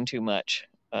asking too much.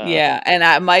 yeah,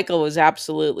 and Michael was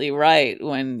absolutely right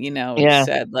when, he Yeah.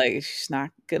 said, like, "She's not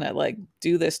gonna, like,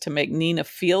 do this to make Nina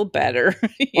feel better,"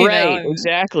 Right, and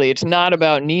exactly. It's not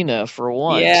about Nina for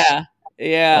once. yeah,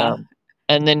 yeah. Um,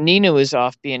 and then Nina was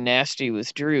off being nasty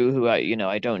with Drew, who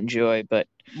I don't enjoy, but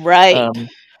Right, um,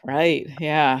 right,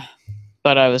 yeah.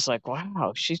 But I was like,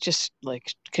 wow, she just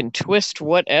like can twist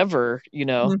whatever,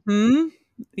 Mhm.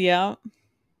 Yeah.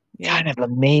 Yeah. kind of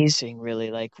amazing,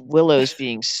 really. Like Willow's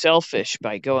being selfish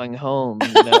by going home.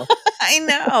 I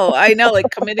know, like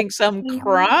committing some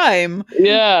crime.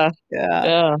 Yeah, Yeah.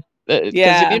 yeah. Because it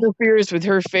Yeah. interferes with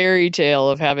her fairy tale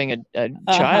of having a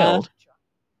Uh-huh. child.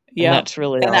 And Yep. that's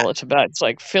really And I all it's about. It's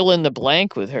like fill in the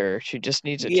blank with her. She just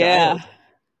needs a yeah. child.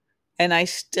 And I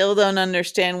still don't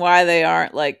understand why they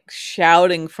aren't, like,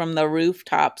 shouting from the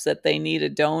rooftops that they need a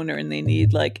donor and they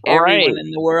need, like, Right, everyone in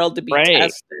the world to be right.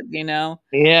 tested, you know?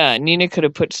 Yeah, Nina could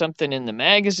have put something in the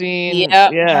magazine.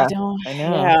 Yep, I Yeah, don't I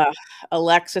know. yeah.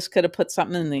 Alexis could have put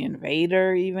something in the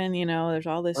Invader even, there's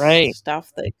all this Right.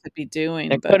 stuff they could be There doing,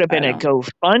 could but have been I a don't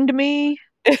GoFundMe.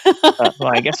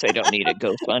 Well, I guess they don't need a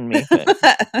GoFundMe, but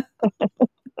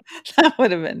That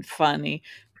would have been funny.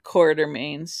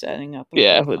 Quartermain setting up a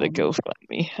yeah, with a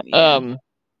GoFundMe. GoFundMe. Yeah.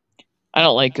 I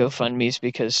don't like GoFundMes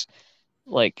because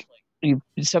like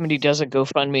somebody does a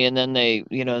GoFundMe and then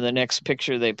the next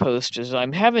picture they post is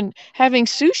I'm having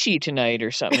sushi tonight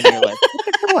or something and you're like, what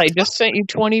the hell? I just sent you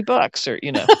 $20 or.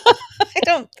 I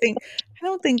don't think I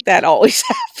don't think that always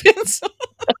happens.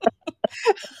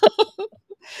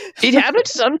 It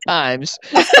happens sometimes.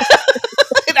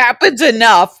 It happens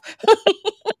enough.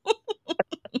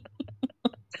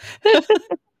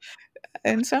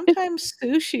 And sometimes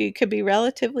sushi could be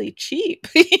relatively cheap.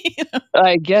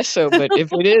 I guess so, but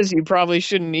if it is, you probably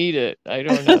shouldn't eat it. I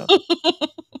don't know.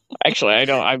 Actually, I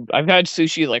don't. I've had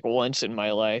sushi like once in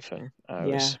my life, and I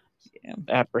Yeah. was Yeah.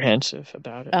 apprehensive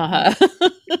about it. Uh-huh.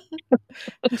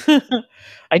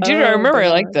 I do. I Oh remember.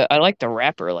 god. I like the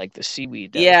wrapper, like the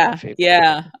seaweed. That was my Yeah, favorite.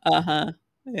 yeah, uh-huh.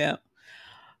 Yeah.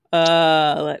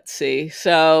 Let's see.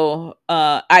 So,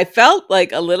 I felt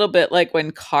like a little bit like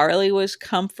when Carly was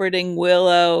comforting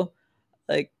Willow,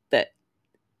 like that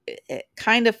it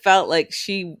kind of felt like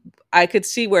I could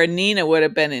see where Nina would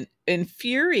have been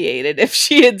infuriated if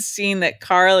she had seen that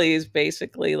Carly is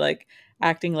basically like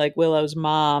acting like Willow's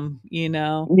mom.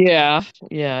 Yeah,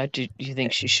 yeah. Do you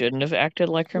think she shouldn't have acted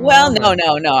like her Well, mom, no, or?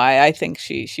 no, no. I think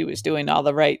she was doing all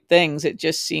the right things. It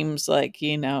just seems like,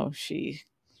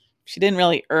 she didn't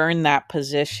really earn that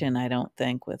position, I don't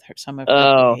think, with some of her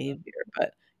Oh, behavior,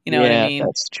 but you know what I yeah. mean?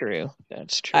 That's true.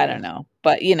 That's I true. don't know.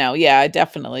 But, yeah,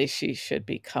 definitely she should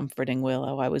be comforting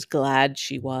Willow. I was glad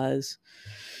she was.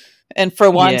 And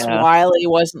for once, Yeah, Wiley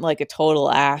wasn't like a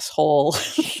total asshole.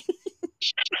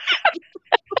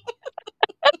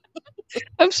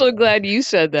 I'm so glad you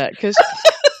said that because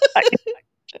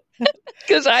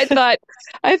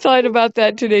I thought about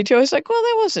that today too. I was like, well,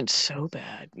 that wasn't so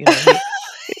bad.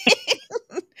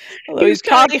 Although He he's was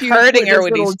kind of probably cute hurting putting her his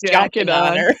when little he's jacket jumping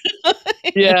on on. her.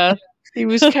 Yeah, he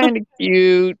was kind of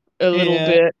cute a little Yeah.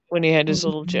 bit when he had his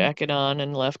little Mhm. jacket on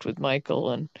and left with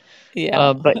Michael. And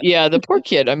Yeah. but yeah, the poor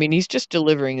kid. I mean, he's just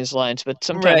delivering his lines, but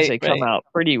sometimes Right, they come right. out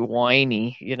pretty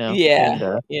whiny. Yeah,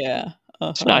 And yeah.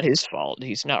 it's Uh-huh. not his fault.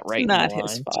 He's not It's writing the not his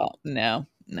lines. fault. No,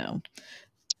 no.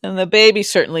 And the baby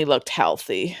certainly looked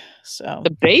healthy. So,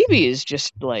 The baby is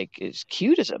just like as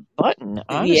cute as a button, yeah.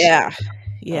 honestly. Um,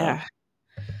 Yeah.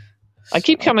 I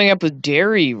keep So, coming up with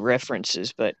dairy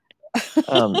references, but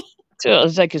um, so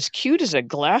it's like as cute as a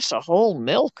glass of whole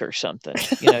milk or something.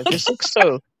 Just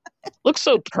looks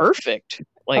so perfect.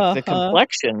 Like the uh-huh.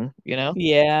 complexion.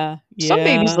 Yeah, Some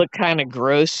babies yeah. look kind of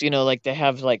gross. Like they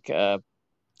have like the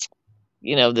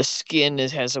skin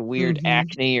has a weird Mhm.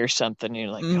 acne or something. You're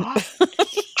like, Mm. God.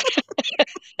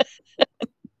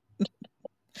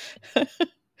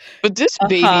 But this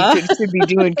baby Uh-huh. should be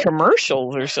doing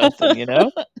commercials or something.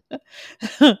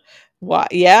 Why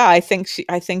yeah, I think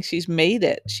she's made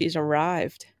it. She's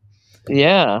arrived.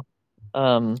 Yeah.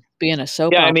 Um, Being a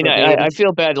soap yeah, I mean, opera I baby.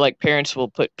 feel bad. Like parents will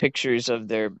put pictures of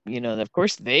of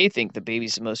course they think the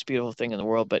baby's the most beautiful thing in the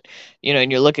world, but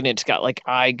and you're looking, it's got like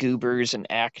eye goobers and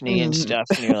acne and Mhm. stuff,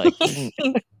 and you're like,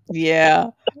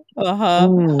 Yeah.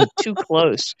 Uh-huh. too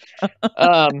close.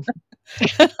 Um,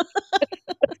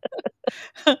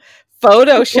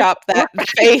 Photoshop we're that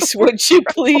face, would you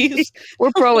please?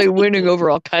 we're probably winning over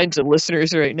all kinds of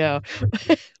listeners right now.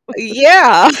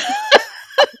 Yeah.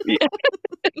 Yeah.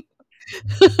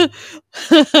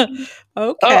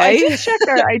 Oh, Okay.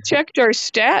 I checked our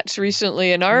stats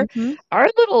recently, and our Mhm. our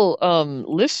little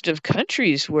list of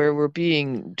countries where we're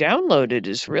being downloaded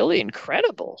is really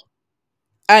incredible.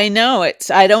 I know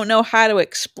I don't know how to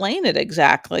explain it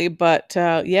exactly, but,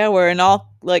 yeah, we're in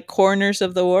all, like, corners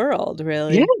of the world, Yeah,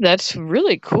 really. that's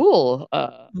really cool.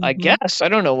 I Mhm. guess I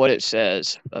don't know what it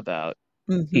says about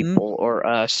Mhm. people or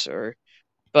us,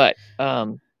 but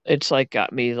it's like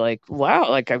got me like, wow,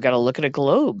 like I've got to look at a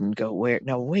globe and go, where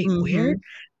now? Wait, where? Mhm.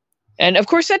 And of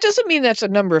course, that doesn't mean that's a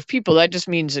number of people. That just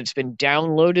means it's been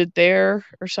downloaded there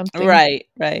or something. Right,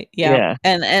 right, yeah, Yeah.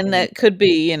 and And that could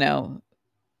be,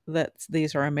 that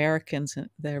these are Americans and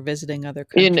they're visiting other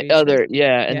in countries. other,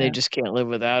 yeah, and they Yeah. just can't live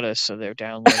without us, so they're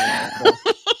downloading our stuff.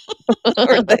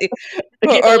 Or they They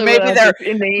can't or live maybe without they're this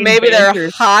inane maybe they're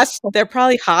banter, they're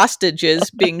probably hostages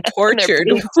being and they're tortured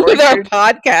being with our tortured.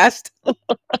 podcast.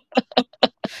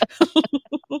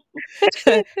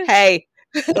 Hey,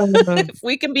 Uh, if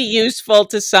we can be useful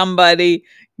to somebody,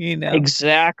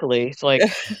 exactly. It's like,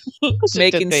 what was it that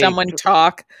making they someone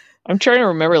talk. I'm trying to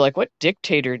remember, like, what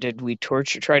dictator did we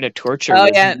try to torture Oh,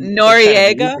 with yeah, what kind of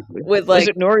Noriega music? with, Was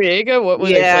it Noriega? What were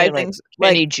they yeah, I playing, like think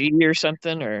Kenny G or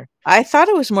something? Or I thought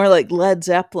it was more like Led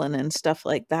Zeppelin and stuff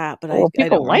like that, but well, I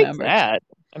people don't like remember. that.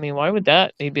 I mean, why would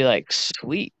that? They'd be like,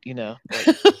 sweet, like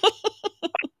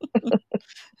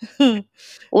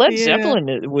Led Yeah.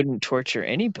 Zeppelin wouldn't torture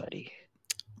anybody.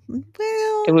 It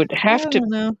Well, would I have to. don't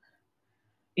know.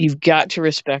 You've got to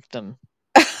respect them.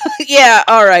 Yeah,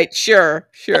 all right, sure,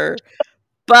 sure.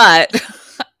 But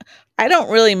I don't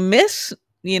really miss,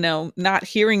 not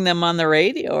hearing them on the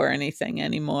radio or anything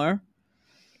anymore.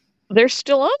 They're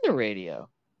still on the radio.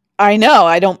 I know.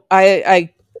 I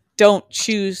don't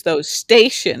choose those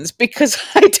stations because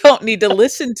I don't need to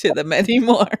listen to them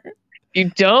anymore. You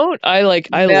don't? I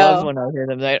love No. when I hear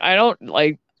them. I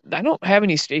don't have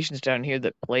any stations down here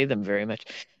that play them very much.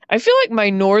 I feel like my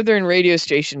northern radio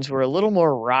stations were a little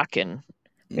more rockin'.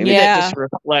 Maybe that Yeah. just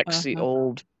reflects the Uh-huh.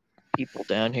 old people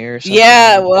down here or something.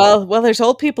 Yeah, well, there's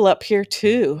old people up here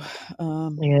too.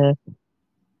 Yeah. Of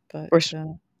But course,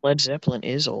 Led Zeppelin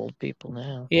is old people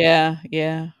now. yeah,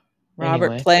 yeah. Robert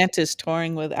Anyway, Plant is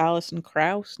touring with Alison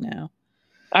Krauss now.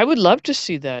 I would love to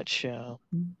see that show.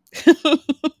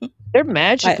 They're I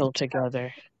magical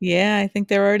together. Yeah, I think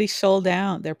they're already sold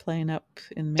out. They're playing up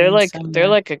in Maine They're somewhere.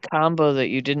 like a combo that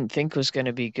you didn't think was going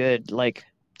to be good, like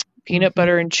peanut Mhm.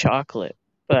 butter and chocolate,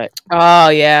 but Oh,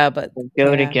 yeah, but they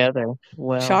go yeah. together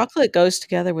well. Chocolate goes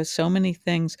together with so many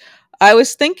things. I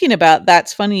was thinking about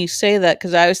that's funny you say that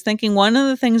because I was thinking one of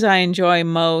the things I enjoy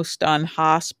most on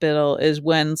Hospital is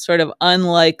when sort of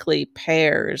unlikely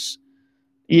pairs,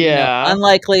 Yeah.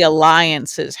 unlikely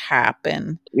alliances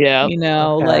happen. Yeah.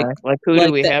 Like Okay. Like who do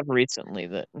like we that. have recently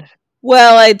that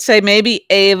Well, I'd say maybe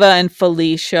Ava and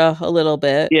Felicia a little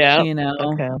bit, Yeah.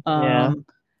 Okay. Yeah.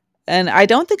 and I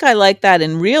don't think I like that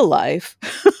in real life,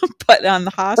 but on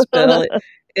the Hospital,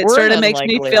 it We're an sort of makes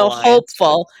me unlikely feel alliance, but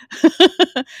hopeful.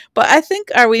 But I think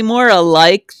are we more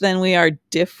alike than we are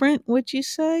different, would you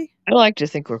say? I like to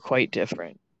think we're quite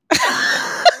different.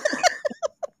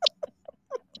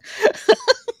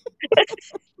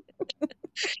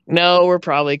 No, we're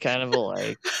probably kind of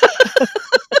alike.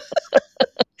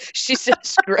 She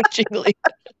says grudgingly.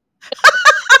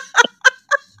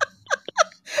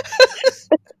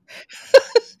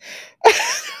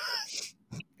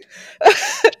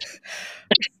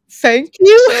 Thank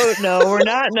you. So no, we're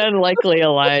not an unlikely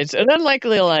alliance. An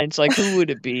unlikely alliance, like who would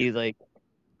it be? Like,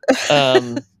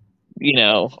 um,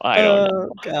 I don't know. Oh,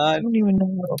 I god. don't even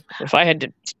know. If I had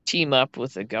to team up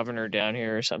with the governor down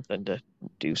here or something to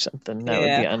do something, that would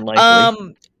Yeah. be unlikely.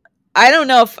 I don't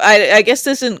know if I guess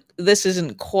this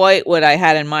isn't quite what I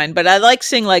had in mind, but I like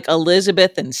seeing, like,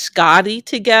 Elizabeth and Scotty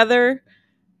together,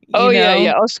 Oh you yeah, know?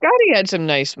 yeah. Oh, Scotty had some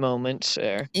nice moments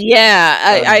there. Yeah,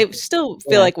 Um, I still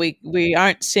feel yeah, like we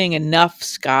aren't seeing enough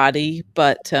Scotty,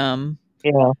 but,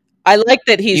 yeah. I like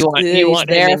that You he's want him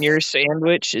there. in your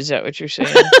sandwich? Is that what you're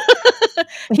saying?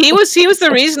 He was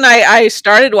the reason I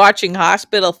started watching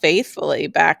Hospital faithfully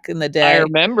back in the I day.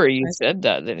 remember you I said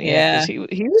that, didn't you? Because Yeah,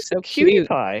 he was so a cutie cute.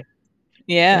 pie.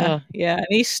 Yeah, Yeah. yeah, and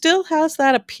he still has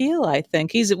that appeal, I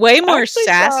think. He's way I more actually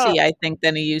saw sassy, I think,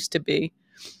 than he used to be.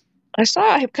 I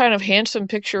saw a kind of handsome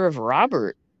picture of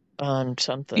Robert on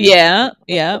something. Yeah,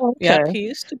 yeah, Oh, yep, okay. he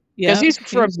used to Because yep, he's he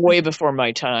from used to way before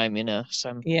my time,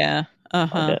 so yeah, I,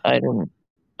 uh-huh, di-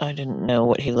 I didn't know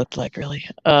what he looked like really.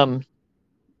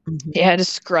 mhm, He had a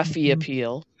scruffy mhm,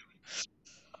 appeal.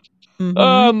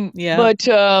 yeah. But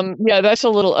yeah, that's a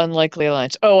little unlikely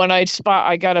alliance. Oh, and I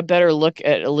got a better look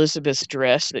at Elizabeth's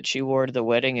dress that she wore to the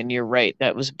wedding, and you're right,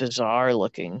 that was bizarre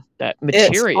looking. That It's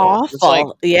material was like,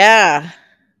 awful, yeah.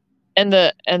 and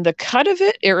the cut of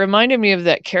it, it reminded me of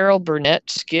that Carol Burnett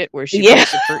skit where she Yeah,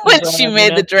 puts the curtain when she rod,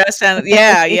 made the dress and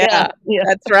yeah, Yeah, yeah, yeah,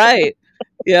 that's right.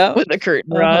 Yep, with the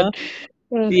curtain uh-huh,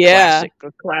 rod. yeah.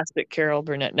 Classic Carol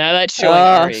Burnett. Now that's showing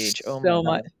our Oh, age. Oh my so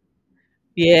much. god,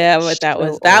 Yeah, but that so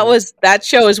was that old. was that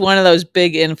show is one of those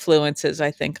big influences,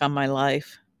 I think, on my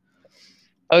life.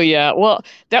 Oh yeah, well,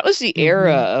 that was the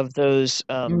era Mhm. of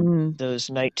Mm. those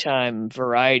nighttime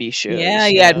variety Yeah,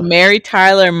 shows. you had Mary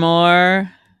Tyler Moore,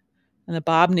 and the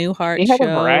Bob They Newhart had a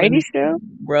show variety and show?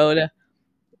 Rhoda.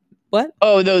 What?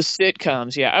 Oh, those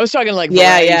sitcoms, yeah. I was talking like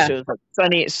Yeah, variety yeah. shows like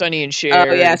Sonny and Oh,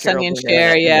 Cher yeah, and Carol Sonny and Burnett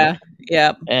Cher, and yeah.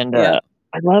 Yep, and, yep.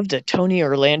 I loved it, Tony,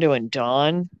 Orlando, and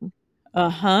Dawn. Do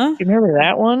Uh-huh. you remember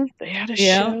that one? They had a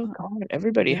Yeah, show? God,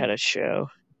 everybody yeah. had a show.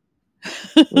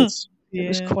 It was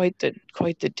Yeah. quite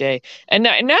the day. And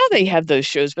now they have those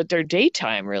shows, but they're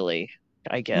daytime really,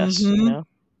 I guess, you Mhm. know?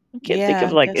 I can't think Yeah,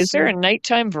 of, I like, guess is there so. a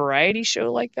nighttime variety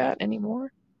show like that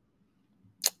anymore?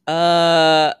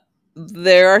 Uh,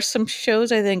 there are some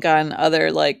shows I think on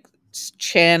other, like,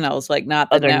 channels, like, not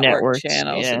the Other network networks,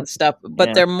 channels yeah, and stuff, but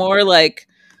yeah. they're more like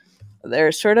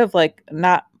they're sort of, like,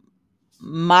 not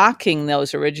mocking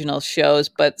those original shows,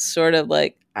 but sort of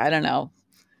like, I don't know,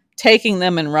 taking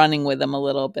them and running with them a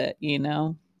little bit, you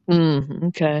know?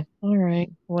 Okay.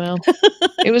 Alright. Well,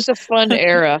 it was a fun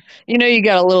era. You know, you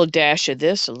got a little dash of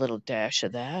this, a little dash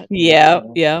of that, Yeah,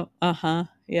 you yeah, uh-huh,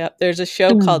 yep. There's a show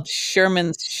know. called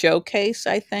Sherman's Showcase,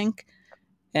 I think,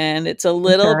 and it's a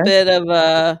little Okay, bit of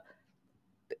a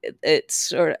it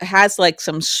sort of has, like,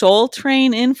 some Soul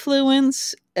Train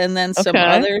influence and then some okay.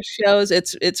 other shows.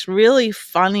 It's really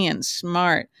funny and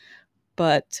smart,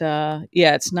 but,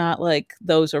 yeah, it's not like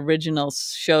those original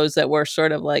shows that were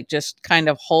sort of, like, just kind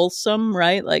of wholesome,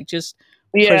 right? Like, just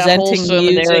Yeah, presenting wholesome, and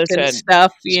the music others and had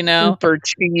stuff, you know? super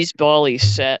cheese bally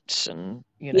sets and,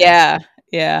 Yeah,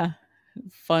 yeah.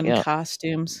 Fun yeah,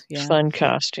 costumes, yeah. fun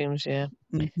costumes, yeah.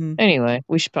 Mhm. Anyway,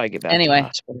 we should probably get back to Anyway,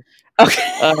 hospital.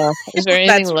 okay. Is there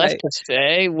anything That's left right. to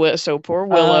say? So poor Uh,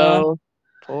 Willow.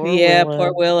 Poor yeah,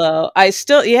 poor Willow. Willow. I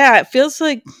still yeah, it feels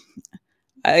like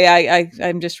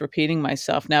I'm just repeating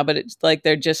myself now, but it's like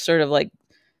they're just sort of like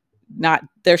not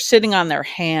they're sitting on their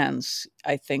hands,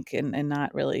 I think, and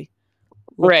not really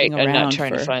Right, looking and not around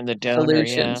trying to for find the donor, yeah.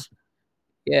 solutions.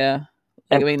 Yeah.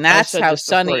 Like, And I mean, I've that's said how this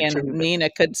Sonny before and too, but Nina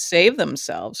could save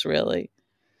themselves, really.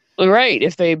 right,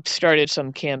 if they started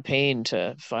some campaign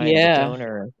to find the Yeah.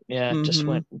 donor, yeah, just Mhm.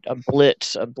 went a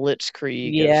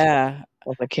blitzkrieg Yeah.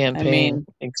 of a I campaign, mean,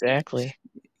 exactly.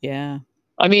 yeah.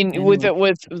 I mean, Anyway.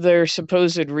 with their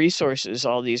supposed resources,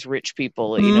 all these rich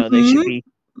people, they should Mhm. be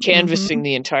canvassing Mhm.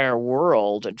 the entire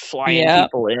world and flying Yep.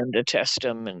 people in to test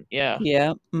them, and yeah,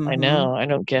 Yep. I Mhm. know, I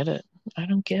don't get it. I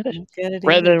don't get I it. don't get it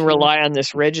Rather either, than Julie. rely on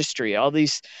this registry, all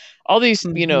these,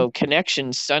 Mhm.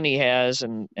 connections Sonny has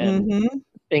and Mhm.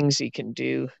 things he can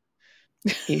do,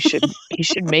 he should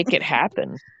make it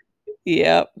happen.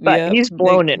 Yep. But Yep. he's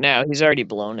blown it now, he's already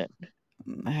blown it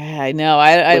I know.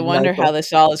 I with wonder how Michael.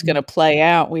 this all is gonna play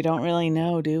out. We don't really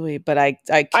know, do we? But I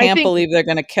I can't think believe they're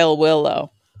gonna kill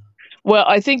Willow. Well,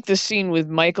 I think the scene with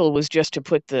Michael was just to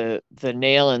put the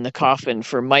nail in the coffin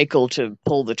for Michael to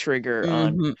pull the trigger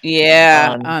on Mhm.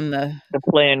 Yeah, on on the the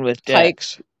plan with Pike.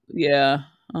 Dex. Yeah.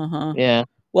 Uh-huh. Yeah.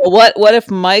 Well, what if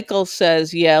Michael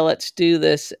says, "Yeah, let's do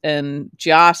this," and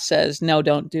Joss says, "No,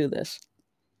 don't do this."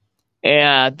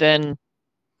 Yeah, then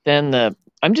the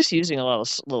I'm just using a lot of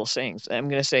little sayings. I'm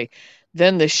gonna say,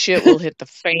 then the shit will hit the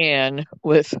fan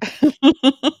with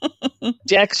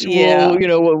Dex Yeah.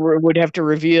 would have to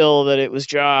reveal that it was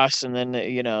Joss, and then,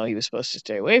 he was supposed to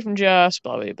stay away from Joss,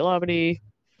 blah, blah, blah, blah.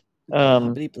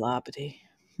 Um Blobbity blobbity.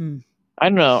 Hmm. I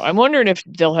don't know. I'm wondering if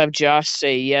they'll have Josh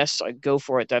say, "Yes, I go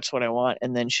for it. That's what I want,"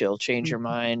 and then she'll change her Mhm.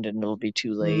 mind, and it'll be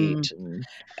too Mm. late, and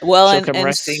Well, she'll come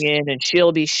rushing in, and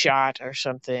she'll be shot or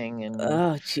something. And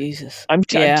oh, Jesus. I'm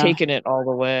Yeah. taking it all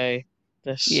the way.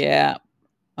 This, Yeah.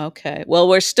 Okay. Well,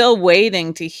 we're still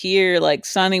waiting to hear, like,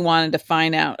 Sonny wanted to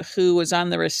find out who was on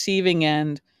the receiving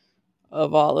end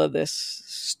of all of this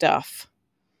stuff,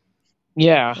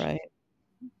 yeah, right?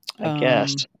 I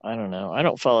guess. Um I don't know. I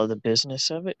don't follow the business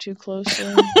of it too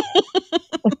closely.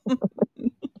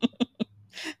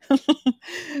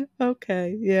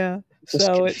 Okay, yeah. It just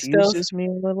So it's still confuses me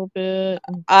a little bit.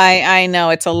 I know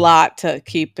it's a lot to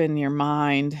keep in your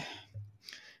mind,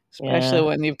 especially Yeah,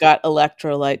 when you've got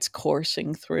electrolytes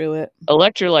coursing through it.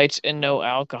 electrolytes and no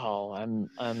alcohol. I'm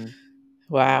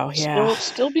Wow, yeah.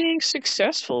 still being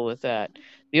successful with that.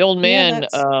 The old Yeah, man,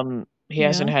 that's he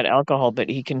hasn't yeah. had alcohol, but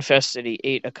he confessed that he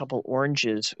ate a couple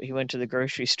oranges. He went to the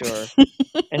grocery store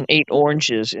and ate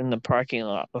oranges in the parking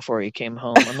lot before he came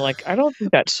home. I'm like, I don't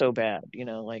think that's so bad,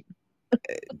 like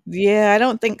Yeah, I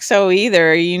don't think so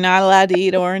either. Are you not allowed to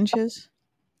eat oranges?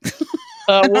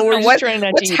 well, we're just What trying not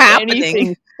to what's eat happening?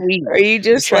 anything sweet. Are you We're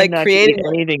just, trying like, not to eat creating,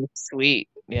 like, anything sweet.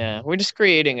 Yeah, we're just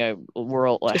creating a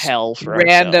just hell for ourselves.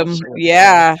 random That's all.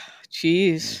 yeah,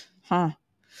 jeez, huh.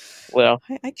 Well,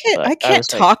 I can't but I can't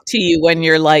talk to you when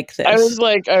you're like this. I was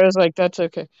like, "That's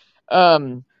okay."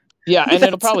 Yeah, and it'll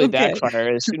That's probably okay.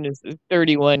 backfire as soon as the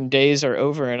 31 days are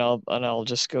over, and I'll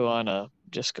just go on a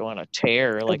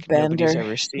tear A like nobody's bender, ever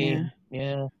yeah. seen.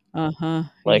 Yeah. Uh-huh.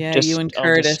 Like, Yeah, you just and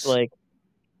I'll just, Curtis. like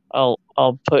I'll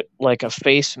put, like, a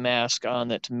face mask on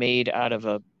that's made out of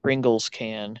a Pringles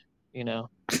can, you know?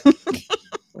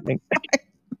 Like,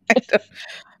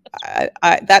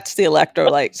 That's the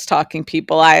electrolytes talking,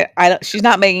 people. I don't, she's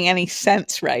not making any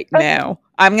sense right now.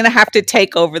 I'm gonna have to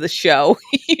take over the show.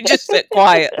 You just sit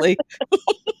quietly.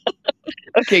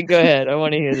 okay, go ahead. I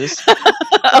wanna hear this.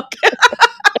 Okay.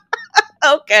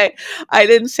 Okay. I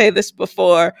didn't say this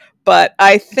before, but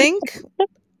I think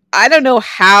I don't know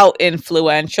how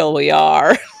influential we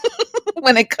are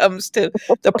when it comes to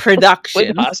the With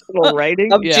production hospital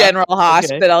writing? of Yeah. General Okay.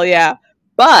 Hospital. Yeah.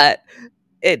 But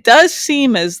it does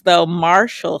seem as though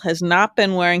Marshall has not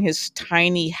been wearing his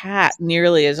tiny hat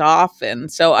nearly as often.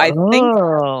 So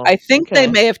Oh, I think they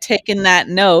okay. may have taken that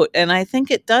note, and I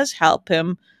think it does help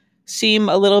him seem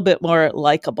a little bit more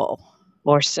likable.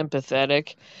 More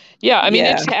sympathetic. Yeah, I mean,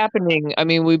 Yeah. it's happening. I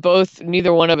mean, we both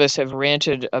neither one of us have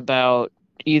ranted about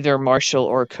either Marshall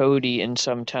or Cody in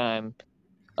some time.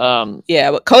 Um,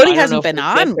 Yeah, but Cody I don't know hasn't if been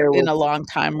we'll get on there in with a long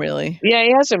time, really, yeah,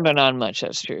 he hasn't been on much,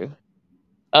 that's true.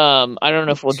 I don't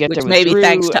know if we'll get there which with maybe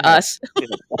thanks Drew, to and that's us. good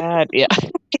and bad. Yeah.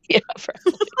 Yeah,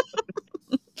 probably.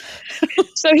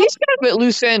 So he's kind of at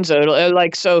loose ends, though.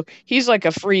 Like, so he's like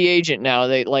a free agent now.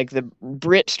 They like the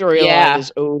Brit storyline Yeah.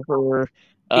 is over.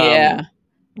 Yeah.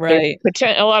 There's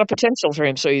Right. a lot of potential for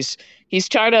him. So he's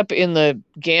tied up in the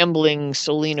gambling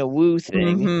Selena Wu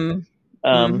thing. Mhm.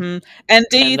 Um, Mhm. And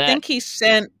do you and that think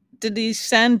did he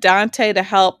send Dante to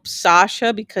help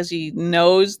Sasha because he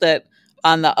knows that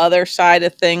on the other side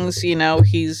of things,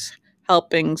 he's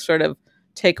helping sort of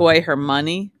take away her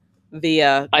money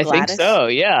via I think Gladys? so.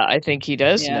 Yeah, I think he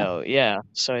does Yeah. know. Yeah,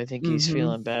 so I think he's Mhm.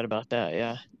 feeling bad about that.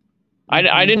 Yeah. I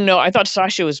Mhm. didn't know. I thought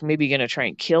Sasha was maybe gonna try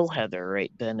and kill Heather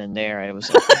right then and there. I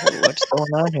was like, What's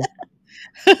going on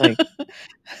here?" Like,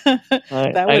 That I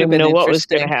would have didn't been know what was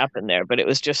gonna interesting. happen there, but it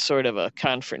was just sort of a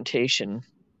confrontation.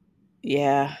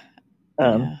 Yeah.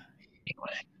 Um, Yeah.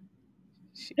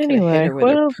 She could have hit anyway, her with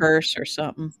her well, purse or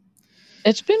something.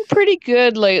 it's been pretty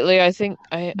good lately. I think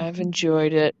I've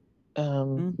enjoyed it.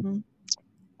 Um, Mhm.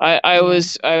 Yeah. I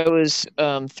was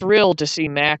thrilled to see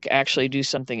Mac actually do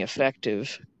something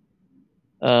effective.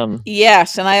 Um,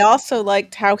 Yes, and I also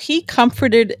liked how he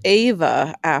comforted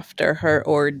Ava after her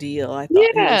ordeal. I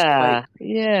thought he was quite yeah,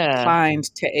 yeah. kind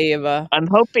to Ava. I'm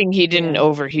hoping he didn't Yeah.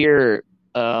 overhear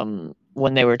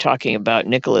when they were talking about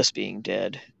Nicholas being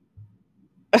dead.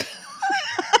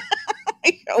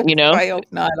 You know, I hope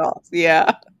not all. Yeah.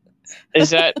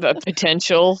 is that a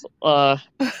potential? I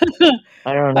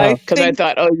don't I know, because I think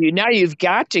thought, oh, you've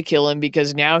got to kill him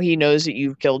because now he knows that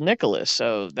you've killed Nicholas.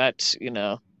 So that's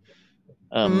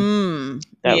um,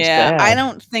 that was yeah, I bad.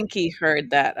 don't think he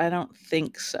heard that. I don't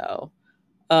think so.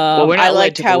 Well, we're I not led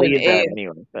liked to how in believe that A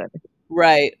anyway. But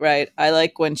right, right. I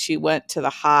like when she went to the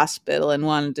hospital and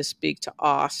wanted to speak to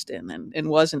Austin and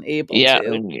wasn't able yeah,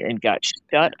 to. and got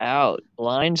shut out.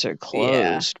 Blinds are Yeah.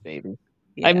 closed, baby.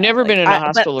 I've Yeah, never been in a but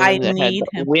hospital I room that had need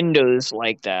him. windows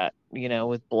like that,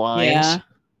 with blinds. Yeah.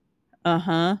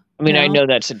 Uh-huh. I mean, I No. know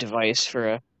that's a device for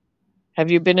a have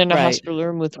you been in a Right. hospital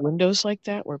room with windows like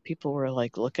that where people were,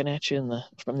 like, looking at you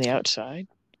from the outside?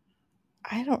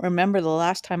 I don't remember the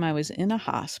last time I was in a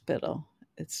hospital.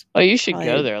 It's Oh, you should go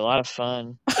probably there, a lot of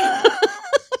fun.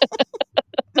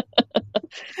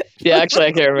 Yeah, actually,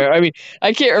 I can't remember. I mean,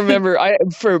 I can't remember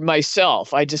for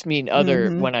myself, I just mean other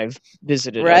Mhm. when I've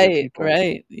visited other Right, people.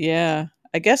 right. Yeah.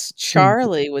 I guess Hmm.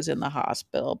 Charlie was in the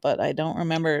hospital, but I don't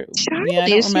remember. Charlie, Yeah, I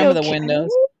don't is he remember the okay?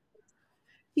 windows. Is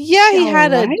Yeah, he he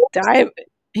had a alright? dive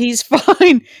he's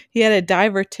fine. He had a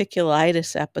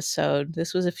diverticulitis episode.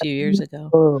 This was a few years ago.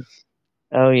 Oh.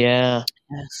 Oh, yeah.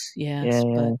 Yes, Yeah, yes,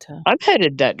 yeah. but, I'm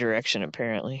headed that direction,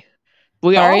 apparently.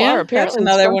 We are all are, you? That's apparently it's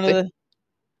another one of something. the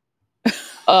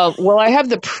Well, I have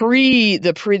the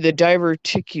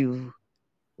diverticulosis.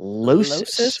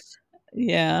 Losis?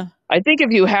 Yeah, I think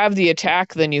if you have the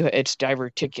attack, then it's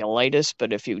diverticulitis,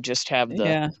 but if you just have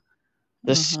yeah,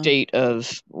 the uh-huh. state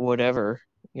of whatever,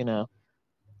 you know,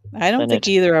 I don't then think it's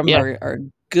either of them yeah. are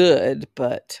good,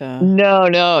 but, No,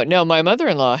 no, no. My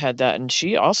mother-in-law had that, and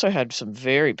she also had some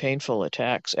very painful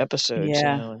attacks, episodes,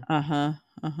 yeah, uh-huh,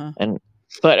 uh-huh. and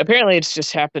but apparently it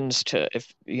just happens to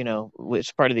if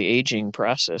it's part of the aging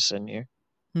process, and you're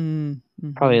Mm,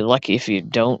 probably mhm. lucky if you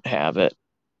don't have it,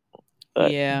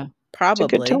 but Yeah, it's a good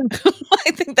probably. time.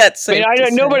 I think that's I mean, safe I to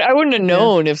don't know, say. but I wouldn't have Yeah,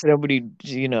 known if nobody,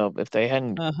 if they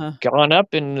hadn't uh-huh. gone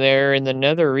up in there in the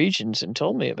nether regions and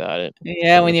told me about it.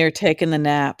 Yeah, I when would you're taking the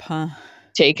nap, huh?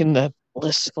 have taken the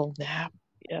blissful nap.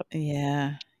 Yep.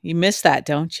 Yeah. You miss that,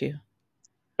 don't you?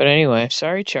 But anyway,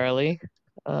 sorry, Charlie.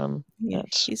 Yeah,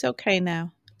 That's he's okay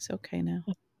now. He's okay now.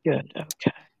 good.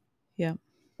 Okay. Yeah.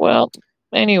 Well,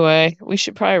 anyway, we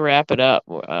should probably wrap it up.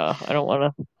 I don't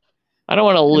want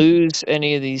to lose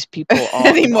any of these people all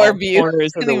Any in more all views?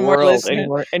 corners of the Any more world.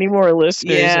 listeners? Any more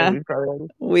listeners than Yeah. we've already.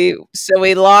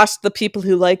 We lost the people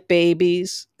who like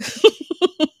babies.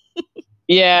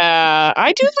 Yeah,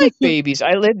 I do like babies.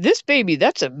 I live this baby.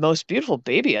 That's the most beautiful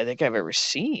baby I think I've ever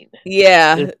seen.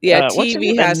 Yeah. This, Yeah. what's her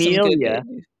name? TV has some good Amelia.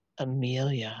 babies.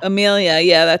 Amelia. Amelia.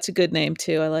 Yeah, that's a good name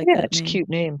too. I like Yeah, that it's a name. cute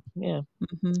name. Yeah.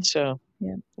 Hmm. So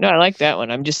Yeah. no, I like that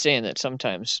one. I'm just saying that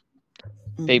sometimes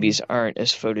Hmm. babies aren't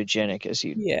as photogenic as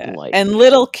you'd Yeah. like. And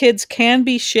little kids can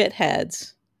be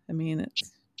shitheads. I mean,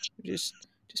 it's just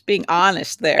just being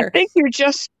honest I there. think you're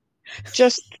just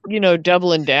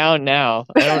doubling down now.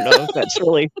 I don't know if that's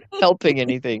really helping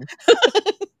anything.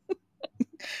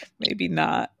 Maybe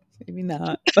not. Maybe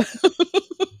not.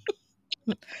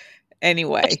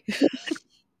 Anyway,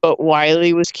 But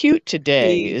Wiley was cute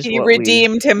today is he what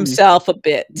redeemed we himself a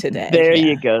bit today. there you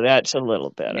Yeah. go. That's a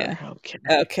little Yeah. better. Okay.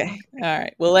 Okay. All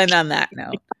right. We'll end on that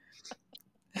note.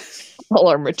 All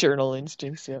our maternal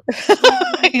instincts, yeah.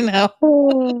 I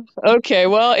know. Okay,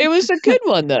 well, it was a good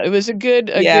one though. It was a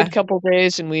Yeah. good couple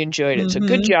days and we enjoyed it. So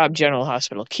good Mhm. job, General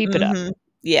Hospital. Keep it up. Mhm.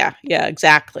 Yeah. Yeah,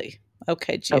 exactly.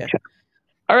 Okay, Gia. Okay.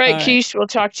 All right, All right. Keish, we'll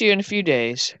talk to you in a few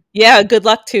days. Yeah, good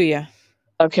luck to you.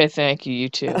 Okay, thank you. You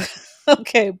too.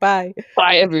 Okay, bye.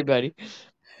 Bye, everybody.